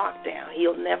himself on lockdown.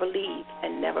 He'll never leave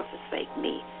and never forsake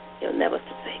me He'll never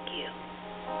forsake you.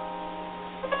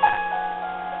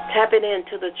 Tapping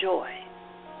into the joy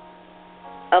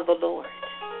of the Lord,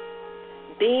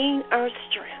 being our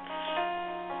strength.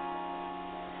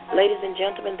 Ladies and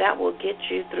gentlemen, that will get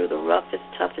you through the roughest,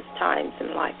 toughest times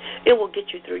in life. It will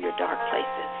get you through your dark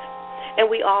places. And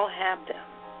we all have them.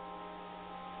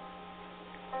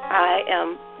 I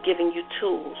am giving you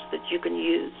tools that you can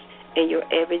use in your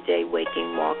everyday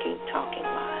waking, walking, talking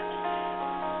lives.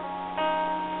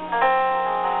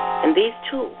 And these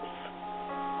tools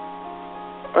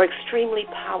are extremely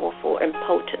powerful and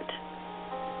potent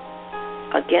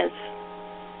against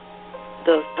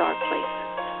those dark places.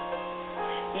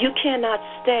 You cannot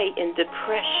stay in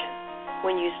depression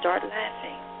when you start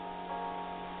laughing.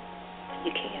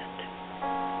 You can't.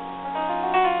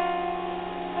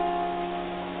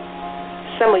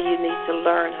 Some of you need to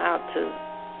learn how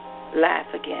to laugh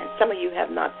again. Some of you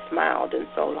have not smiled in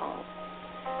so long.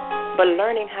 But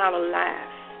learning how to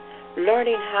laugh,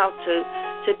 learning how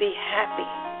to be happy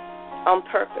on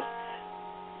purpose,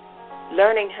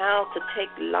 learning how to take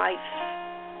life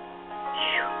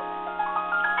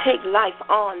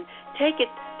on. Take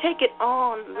it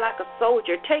on like a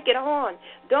soldier. Take it on.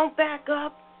 Don't back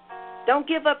up. Don't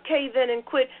give up, cave in, and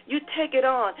quit. You take it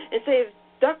on and say,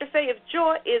 DrFaye, if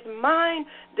joy is mine,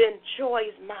 then joy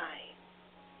is mine.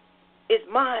 It's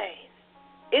mine.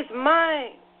 It's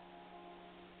mine.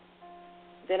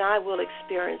 Then I will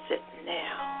experience it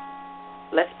now.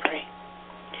 Let's pray.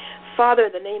 Father,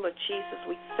 in the name of Jesus,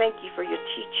 we thank you for your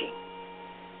teaching.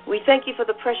 We thank you for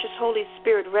the precious Holy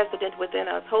Spirit resident within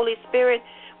us. Holy Spirit,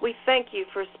 we thank you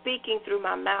for speaking through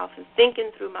my mouth and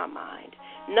thinking through my mind.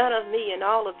 None of me and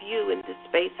all of you in this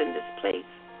space, in this place.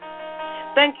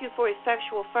 Thank you for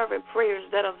effectual, fervent prayers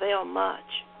that avail much.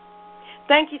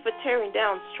 Thank you for tearing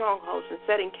down strongholds and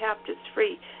setting captives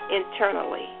free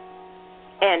internally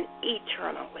and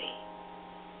eternally.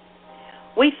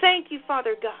 We thank you,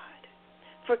 Father God,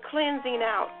 for cleansing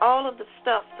out all of the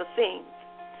stuff, the things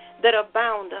that have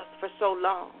bound us for so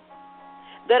long,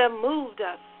 that have moved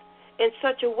us in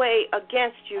such a way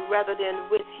against you rather than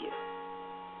with you.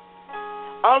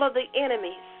 All of the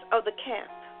enemies of the camp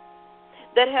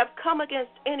that have come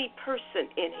against any person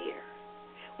in here,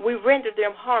 we render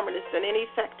them harmless and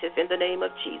ineffective in the name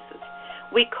of Jesus.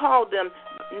 We call them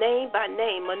name by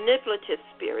name, manipulative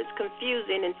spirits,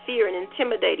 confusing and fear and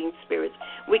intimidating spirits.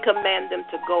 We command them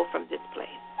to go from this place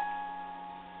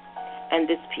and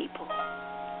this people.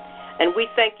 And we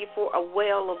thank you for a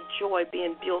well of joy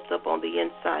being built up on the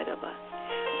inside of us.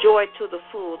 Joy to the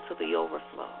full, to the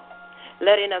overflow.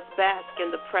 Letting us bask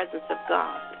in the presence of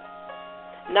God.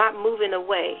 Not moving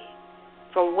away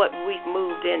from what we've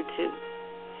moved into.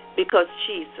 Because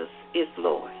Jesus is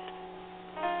Lord.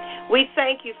 We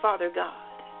thank you, Father God,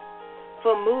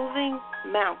 for moving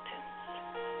mountains.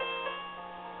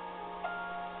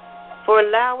 For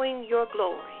allowing your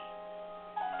glory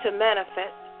to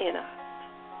manifest in us.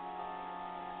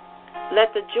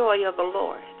 Let the joy of the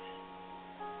Lord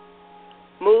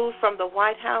move from the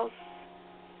White House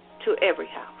to every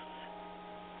house.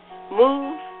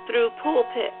 Move through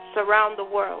pulpits around the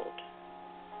world.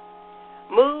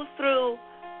 Move through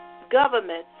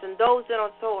governments and those in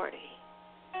authority.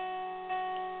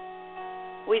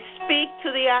 We speak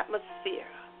to the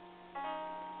atmosphere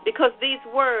because these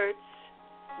words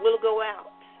will go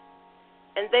out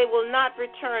and they will not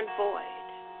return void,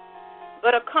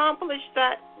 but accomplish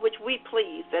that which we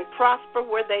please and prosper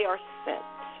where they are sent.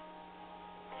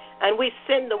 And we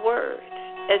send the word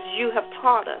as you have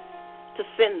taught us to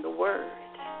send the word.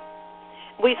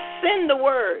 We send the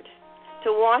word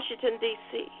to Washington,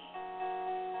 D.C.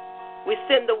 We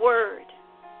send the word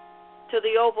to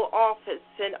the Oval Office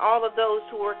and all of those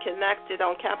who are connected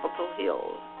on Capitol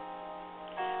Hill.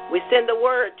 We send the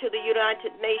word to the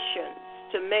United Nations,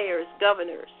 to mayors,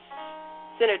 governors,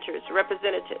 senators,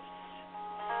 representatives.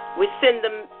 We send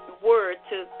the word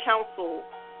to council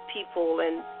people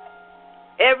and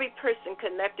every person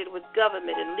connected with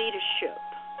government and leadership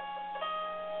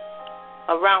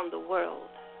around the world.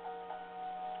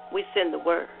 We send the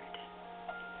word.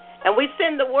 And we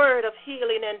send the word of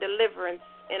healing and deliverance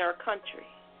in our country.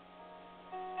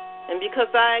 And because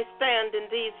I stand in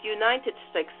these United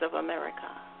States of America,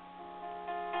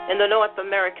 in the North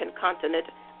American continent,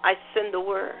 I send the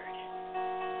word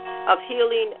of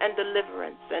healing and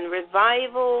deliverance and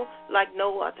revival like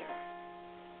no other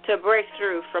to break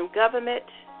through from government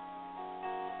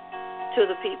to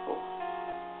the people.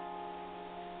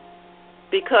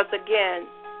 Because again,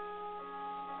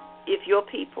 if your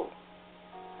people,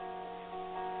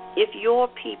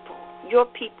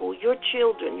 your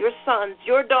children, your sons,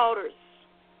 your daughters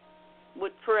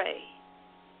would pray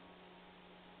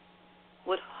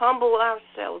would humble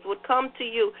ourselves, would come to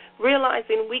you,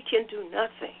 realizing we can do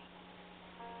nothing.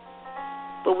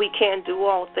 But we can do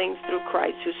all things through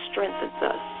Christ who strengthens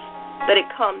us, that it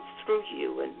comes through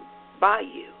you and by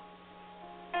you.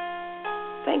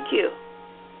 Thank you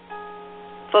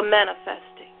for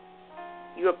manifesting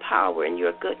your power and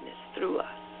your goodness through us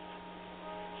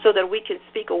so that we can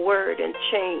speak a word and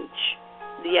change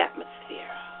the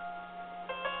atmosphere,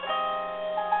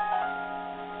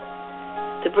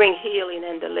 to bring healing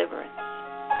and deliverance.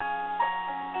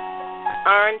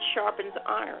 Iron sharpens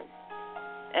iron.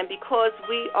 And because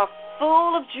we are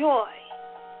full of joy,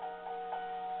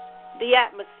 the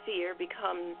atmosphere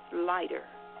becomes lighter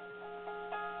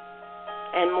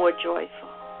and more joyful.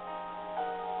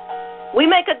 We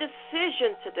make a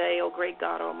decision today, O great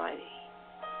God Almighty,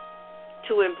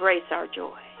 to embrace our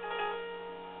joy,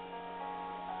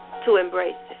 to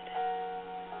embrace it.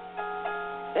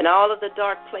 In all of the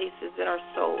dark places in our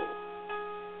soul,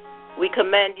 we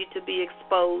command you to be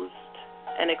exposed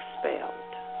and expelled.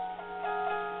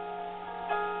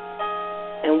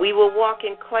 And we will walk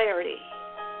in clarity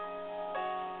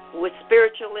with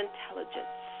spiritual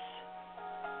intelligence,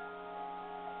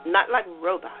 not like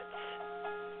robots,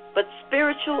 but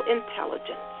spiritual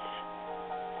intelligence,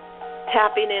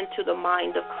 tapping into the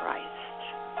mind of Christ,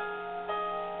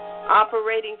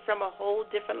 operating from a whole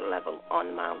different level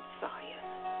on Mount Zion.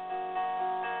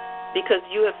 Because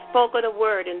you have spoken a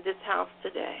word in this house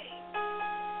today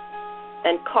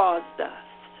and caused us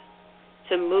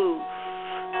to move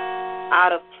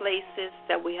out of places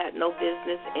that we had no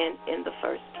business in the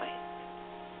first place.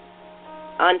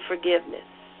 Unforgiveness,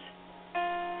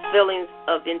 feelings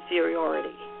of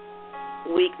inferiority,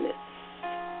 weakness,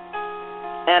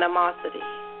 animosity,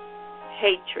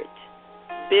 hatred,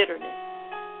 bitterness,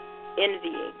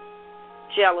 envying,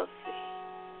 jealousy,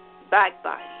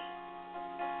 backbiting.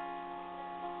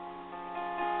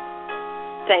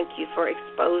 Thank you for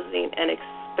exposing and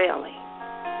expelling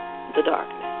the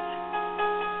darkness.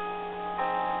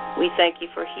 We thank you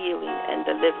for healing and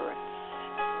deliverance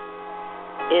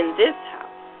in this house.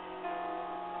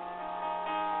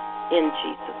 In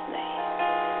Jesus' name.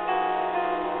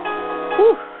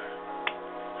 Whew.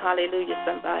 Hallelujah,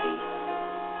 somebody.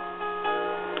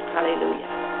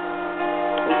 Hallelujah.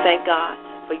 We thank God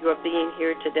for your being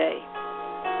here today.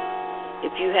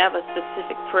 If you have a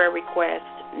specific prayer request,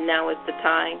 now is the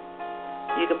time.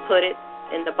 You can put it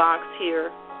in the box here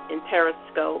in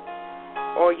Periscope,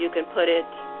 or you can put it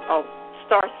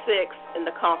 *6 in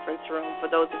the conference room for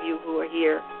those of you who are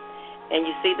here, and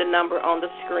you see the number on the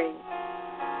screen.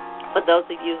 For those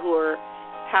of you who are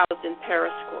housed in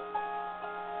Periscope,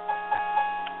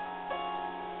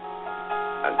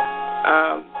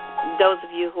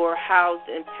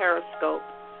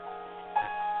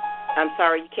 I'm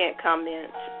sorry, you can't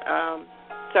comment.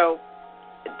 So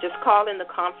just call in the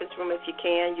conference room if you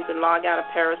can. You can log out of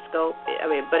Periscope.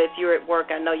 But if you're at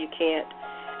work, I know you can't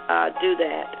do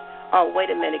that. Oh, wait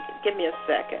a minute. Give me a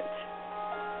second.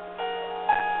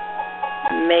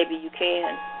 Maybe you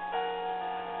can.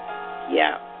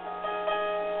 Yeah.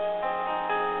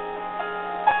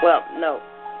 Well, no.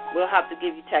 We'll have to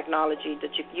give you technology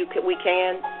that we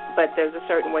can, but there's a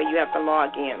certain way you have to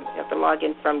log in. You have to log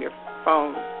in from your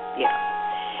phone,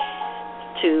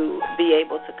 to be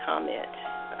able to comment.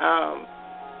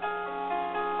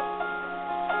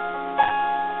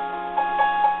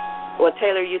 Well,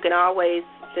 Taylor, you can always,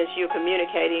 since you're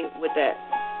communicating with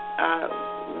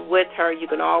with her, you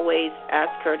can always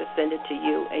ask her to send it to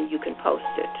you, and you can post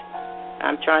it.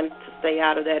 I'm trying to stay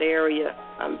out of that area.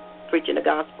 I'm preaching the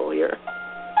gospel here.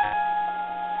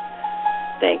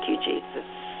 Thank you, Jesus.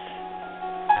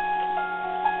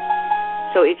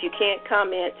 So if you can't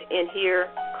comment in here,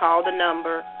 call the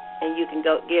number, and you can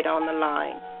go get on the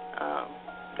line.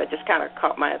 That just kind of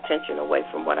caught my attention away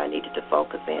from what I needed to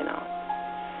focus in on.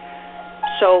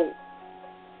 So,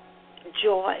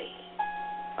 joy.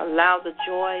 Allow the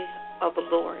joy of the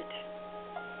Lord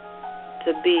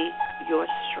to be your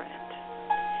strength.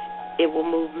 It will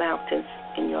move mountains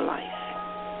in your life.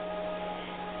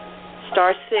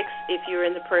 *6 if you're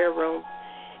in the prayer room.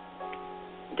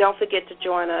 Don't forget to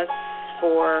join us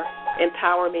for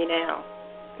Empower Me Now.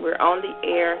 We're on the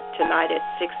air tonight at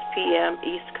 6 p.m.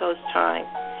 East Coast time.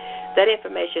 That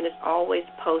information is always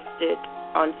posted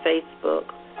on Facebook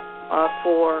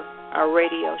for our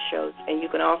radio shows, and you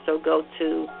can also go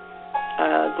to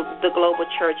the Global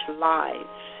Church Live.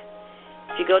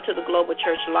 If you go to the Global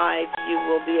Church Live, you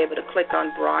will be able to click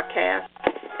on Broadcast,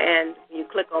 and when you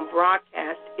click on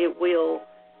Broadcast, it will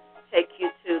take you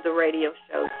to the radio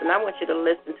shows. And I want you to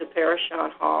listen to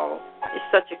Parashon Hall. It's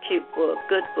such a cute book,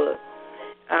 good book,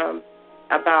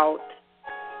 about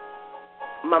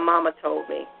my mama told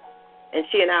me. And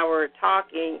she and I were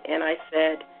talking, and I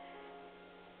said,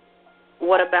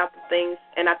 what about the things,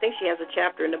 and I think she has a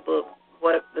chapter in the book,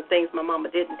 what the things my mama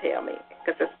didn't tell me.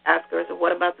 Because I asked her, I said,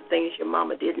 what about the things your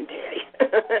mama didn't tell you?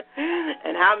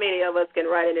 And how many of us can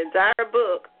write an entire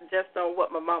book just on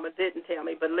what my mama didn't tell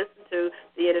me? But listen to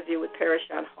the interview with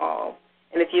Parashon Hall.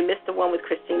 And if you missed the one with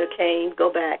Christina Kane,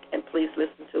 go back and please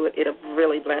listen to it. It'll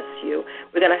really bless you.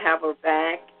 We're going to have her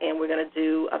back, and we're going to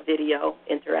do a video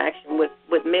interaction with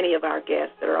many of our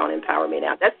guests that are on Empower Me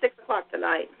Now. That's 6 o'clock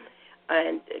tonight,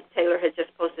 and Taylor had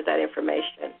just posted that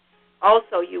information.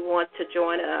 Also, you want to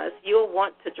join us. You'll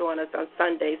want to join us on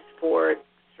Sundays for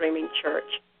Streaming Church.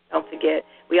 Don't forget,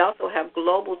 we also have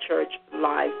Global Church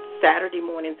Live Saturday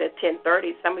mornings at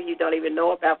 10:30. Some of you don't even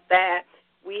know about that.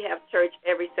 We have church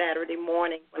every Saturday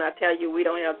morning. When I tell you we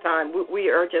don't have time, we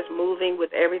are just moving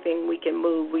with everything we can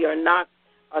move. We are not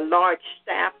a large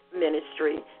staff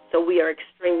ministry, so we are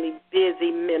extremely busy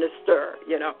minister.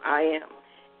 I am.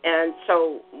 And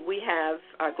so we have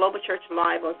Global Church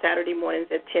Live on Saturday mornings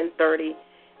at 10:30.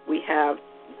 We have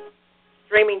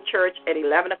Streaming Church at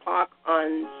 11 o'clock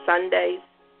on Sundays,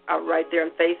 right there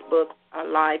on Facebook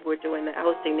Live. We're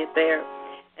hosting it there.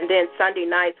 And then Sunday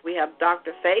nights we have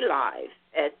DrFaye Live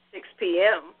at 6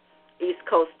 p.m. East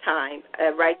Coast time,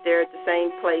 right there at the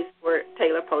same place where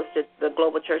Taylor posted the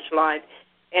Global Church Live.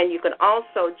 And you can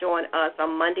also join us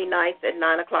on Monday nights at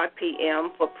 9 o'clock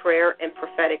p.m. for Prayer and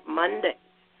Prophetic Monday.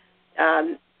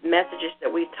 Messages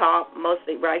that we taught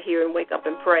mostly right here in Wake Up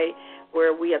and Pray,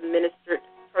 where we have ministered.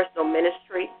 Personal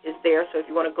ministry is there, so if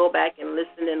you want to go back and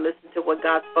listen to what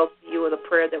God spoke to you or the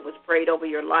prayer that was prayed over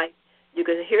your life, you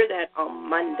can hear that on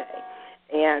Monday.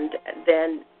 And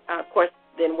then, of course,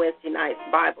 then Wednesday night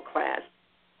Bible class.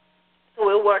 So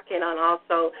we're working on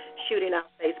also shooting out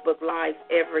Facebook Lives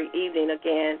every evening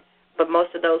again, but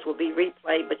most of those will be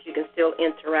replayed, but you can still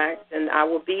interact, and I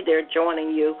will be there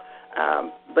joining you.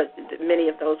 But many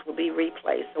of those will be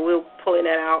replayed. So we're pulling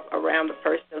that out around the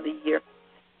first of the year.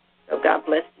 So God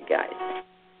bless you guys.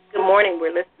 Good morning.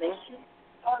 We're listening.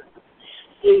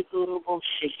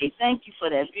 Thank you for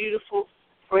that beautiful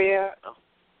prayer of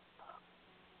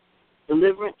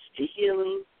deliverance to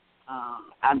healing.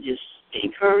 I'm just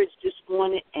encouraged this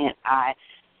morning, and I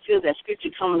feel that scripture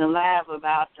coming alive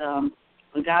about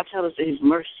when God tells us that His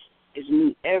mercy is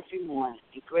new every morning,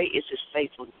 and great is His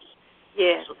faithfulness.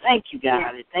 Yeah. So thank you,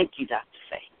 God, and thank you,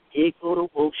 DrFaye.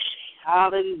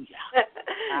 Hallelujah.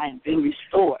 I have been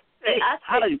restored.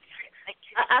 Hallelujah. Thank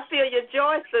you. I feel your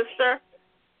joy, sister.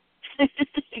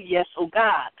 Yes, oh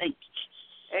God, thank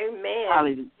you. Amen.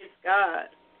 Hallelujah. It's God.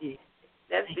 Yeah.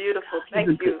 That's beautiful.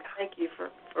 Thank you. Thank you for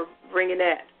bringing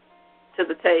that to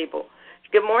the table.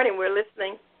 Good morning. We're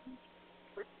listening.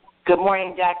 Good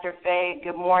morning, Dr. Faye.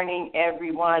 Good morning,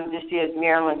 everyone. This is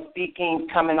Marilyn speaking,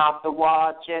 coming off the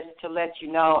wall. Just to let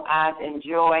you know, I've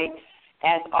enjoyed,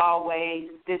 as always,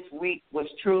 this week was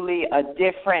truly a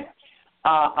different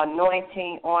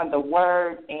anointing on the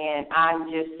word, and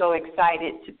I'm just so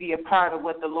excited to be a part of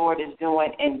what the Lord is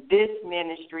doing in this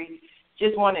ministry.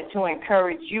 Just wanted to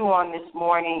encourage you on this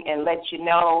morning and let you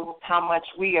know how much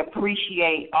we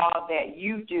appreciate all that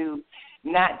you do,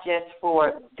 not just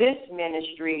for this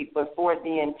ministry, but for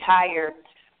the entire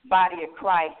body of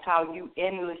Christ, how you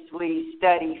endlessly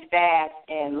study, fast,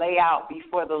 and lay out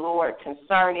before the Lord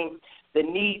concerning the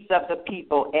needs of the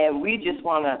people. And we just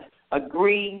want to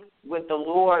agree with the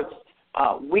Lord's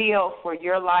will for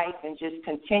your life, and just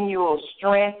continual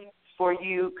strength for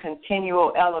you,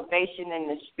 continual elevation in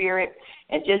the spirit,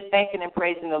 and just thanking and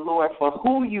praising the Lord for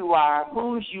who you are,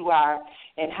 whose you are,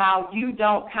 and how you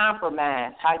don't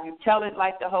compromise, how you tell it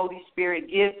like the Holy Spirit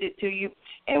gives it to you,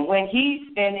 and when He's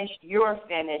finished, you're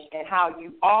finished, and how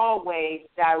you always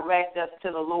direct us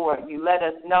to the Lord. You let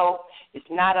us know it's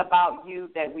not about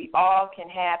you, that we all can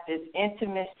have this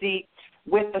intimacy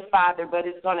with the Father, but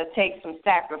it's going to take some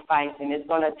sacrifice, and it's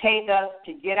going to take us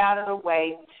to get out of the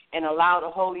way and allow the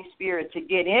Holy Spirit to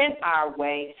get in our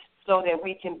way so that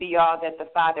we can be all that the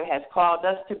Father has called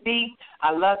us to be.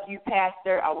 I love you,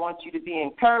 Pastor. I want you to be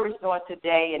encouraged on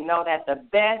today and know that the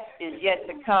best is yet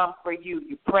to come for you.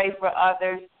 You pray for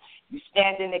others. You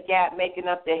stand in the gap, making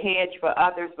up the hedge for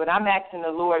others, but I'm asking the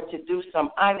Lord to do some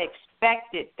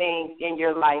unexpected things in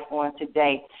your life on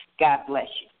today. God bless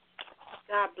you.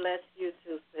 God bless you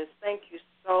too, sis. Thank you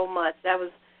so much. That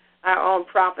was our own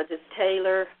prophetess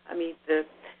Taylor. I mean,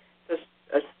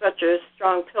 such a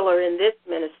strong pillar in this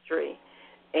ministry.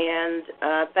 And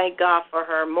thank God for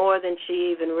her more than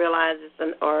she even realizes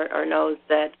or knows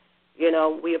that,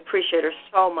 we appreciate her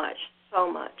so much,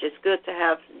 so much. It's good to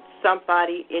have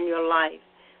somebody in your life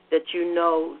that you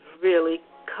know really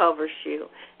covers you.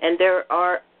 And there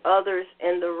are others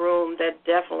in the room that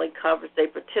definitely covers. They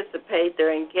participate,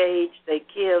 they're engaged, they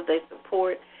give, they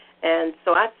support. And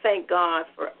so I thank God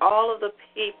for all of the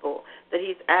people that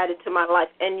he's added to my life.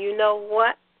 And you know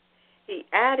what? He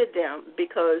added them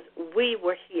because we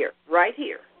were here, right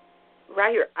here.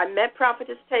 Right here. I met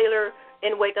Prophetess Taylor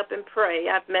in Wake Up and Pray.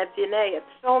 I've met Danae.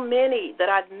 So many that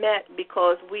I've met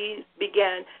because we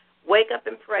began Wake Up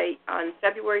and Pray on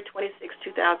February 26,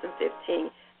 2015.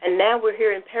 And now we're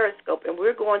here in Periscope, and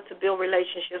we're going to build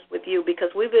relationships with you because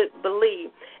we believe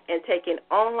in taking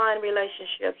online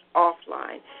relationships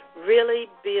offline, really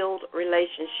build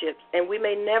relationships. And we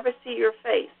may never see your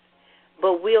face,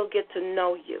 but we'll get to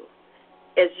know you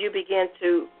as you begin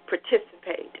to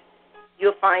participate.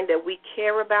 You'll find that we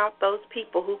care about those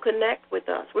people who connect with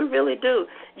us. We really do.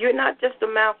 You're not just a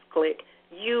mouse click.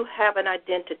 You have an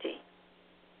identity.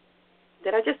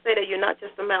 Did I just say that you're not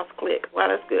just a mouse click? Wow,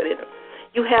 that's good, isn't it?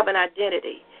 You have an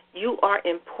identity. You are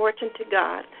important to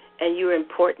God, and you're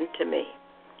important to me.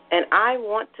 And I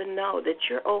want to know that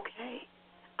you're okay.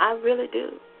 I really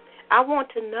do. I want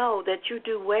to know that you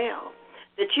do well,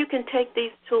 that you can take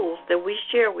these tools that we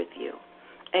share with you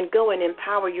and go and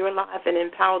empower your life and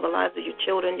empower the lives of your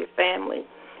children, your family.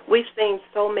 We've seen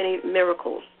so many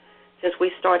miracles since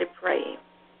we started praying.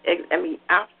 I mean,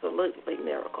 absolutely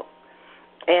miracles.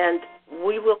 And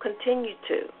we will continue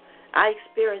to. I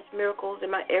experience miracles in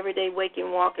my everyday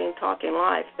waking, walking, talking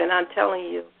life. And I'm telling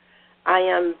you, I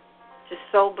am just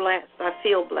so blessed. I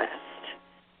feel blessed.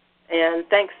 And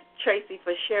thanks, Tracy,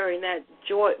 for sharing that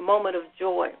joy, moment of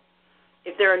joy.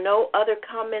 If there are no other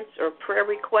comments or prayer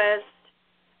requests,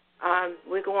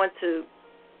 we're going to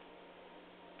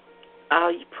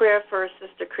prayer for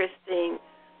Sister Christine.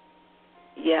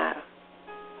 Yeah.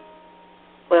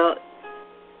 Well,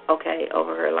 okay,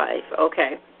 over her life.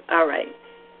 Okay, all right.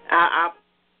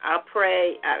 I'll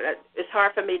pray. It's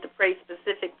hard for me to pray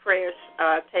specific prayers,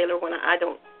 Taylor, when I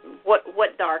don't.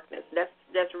 What darkness?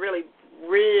 That's really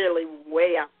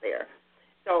way out there.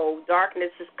 So darkness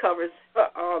covers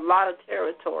a lot of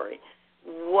territory.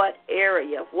 What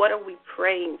area? What are we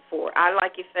praying for? I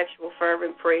like effectual,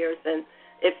 fervent prayers, and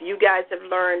if you guys have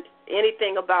learned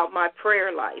anything about my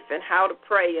prayer life and how to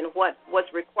pray and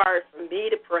what's required for me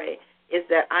to pray, is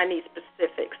that I need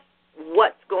specifics.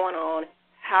 What's going on?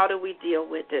 How do we deal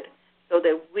with it so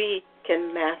that we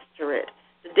can master it?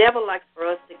 The devil likes for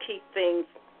us to keep things,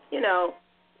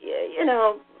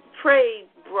 pray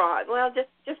broad. Well,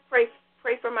 just pray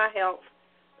for my health.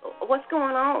 What's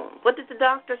going on? What did the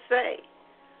doctor say?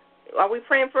 Are we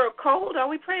praying for a cold? Are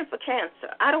we praying for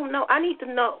cancer? I don't know. I need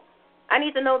to know. I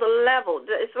need to know the level.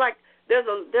 It's like there's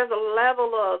a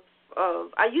level of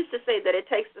I used to say that it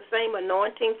takes the same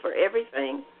anointing for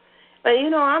everything. But,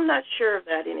 I'm not sure of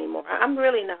that anymore. I'm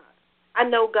really not. I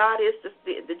know God is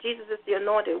the Jesus is the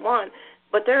anointed one,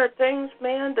 but there are things,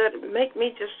 man, that make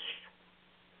me just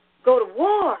go to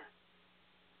war.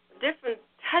 A different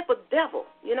type of devil.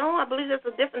 I believe there's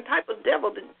a different type of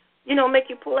devil that, make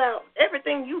you pull out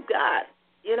everything you got,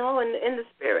 in the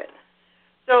spirit.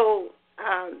 So,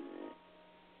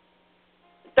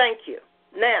 thank you.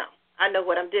 Now, I know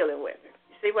what I'm dealing with.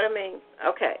 You see what I mean?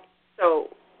 Okay. So,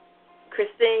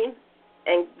 Christine,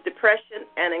 and depression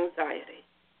and anxiety.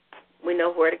 We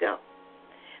know where to go.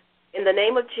 In the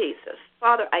name of Jesus,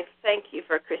 Father, I thank you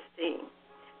for Christine.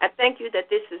 I thank you that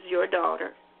this is your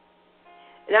daughter.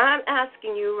 And I'm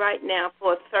asking you right now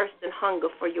for a thirst and hunger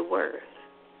for your word.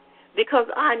 Because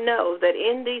I know that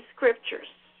in these scriptures,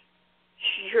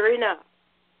 sure enough,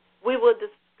 we will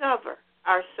discover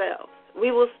ourselves.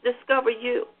 We will discover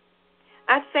you.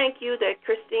 I thank you that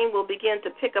Christine will begin to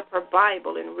pick up her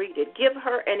Bible and read it. Give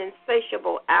her an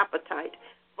insatiable appetite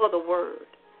for the word.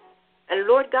 And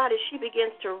Lord God, as she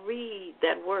begins to read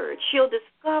that word, she'll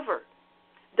discover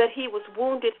that he was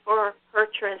wounded for her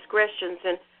transgressions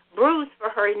and bruised for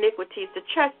her iniquities. The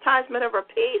chastisement of her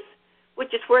peace,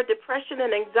 which is where depression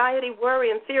and anxiety,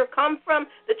 worry, and fear come from,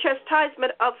 the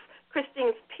chastisement of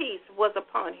Christine's peace was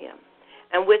upon him.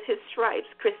 And with his stripes,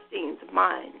 Christine's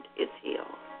mind is healed.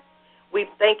 We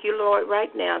thank you, Lord,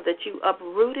 right now that you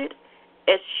uproot it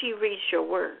as she reads your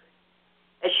word,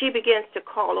 as she begins to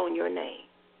call on your name,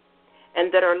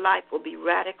 and that her life will be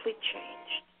radically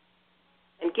changed.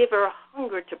 And give her a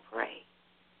hunger to pray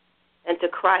and to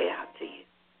cry out to you,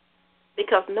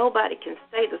 because nobody can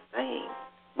stay the same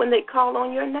when they call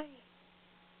on your name.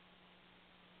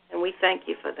 And we thank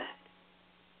you for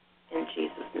that. In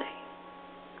Jesus' name.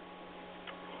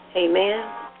 Amen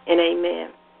and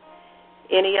amen.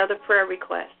 Any other prayer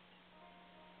requests?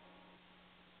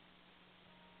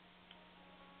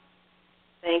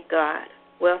 Thank God.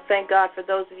 Well, thank God for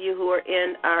those of you who are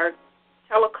in our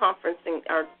teleconferencing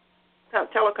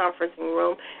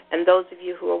room, and those of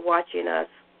you who are watching us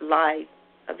live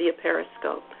via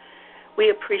Periscope. We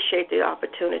appreciate the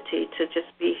opportunity to just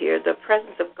be here. The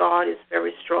presence of God is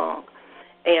very strong.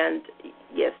 And,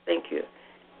 yes, thank you.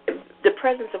 The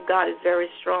presence of God is very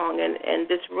strong, and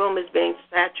this room is being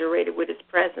saturated with His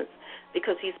presence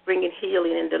because He's bringing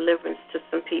healing and deliverance to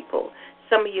some people.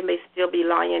 Some of you may still be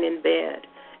lying in bed,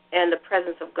 and the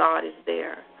presence of God is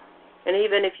there. And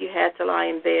even if you had to lie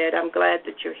in bed, I'm glad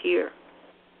that you're here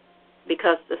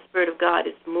because the Spirit of God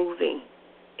is moving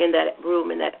in that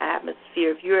room, in that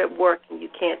atmosphere. If you're at work and you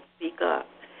can't speak up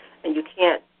and you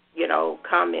can't,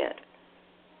 comment,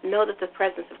 know that the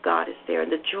presence of God is there,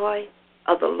 and the joy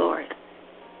of the Lord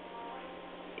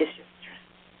is your strength.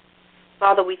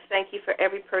 Father, we thank you for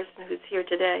every person who's here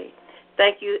today.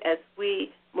 Thank you as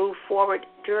we move forward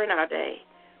during our day.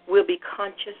 We'll be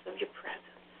conscious of your presence.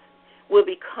 We'll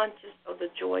be conscious of the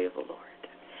joy of the Lord.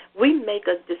 We make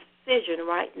a decision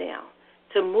right now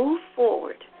to move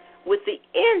forward with the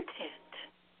intent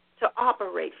to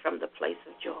operate from the place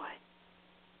of joy.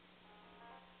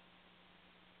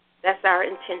 That's our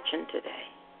intention today.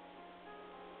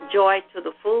 Joy to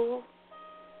the full,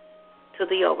 to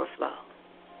the overflow.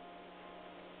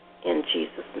 In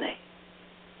Jesus' name.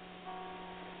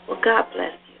 Well, God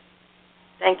bless you.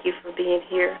 Thank you for being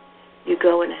here. You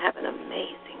go and have an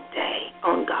amazing day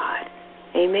on God.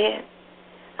 Amen.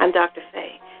 I'm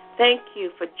DrFaye. Thank you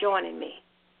for joining me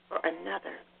for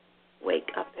another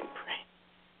Wake Up and Pray.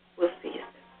 We'll see you.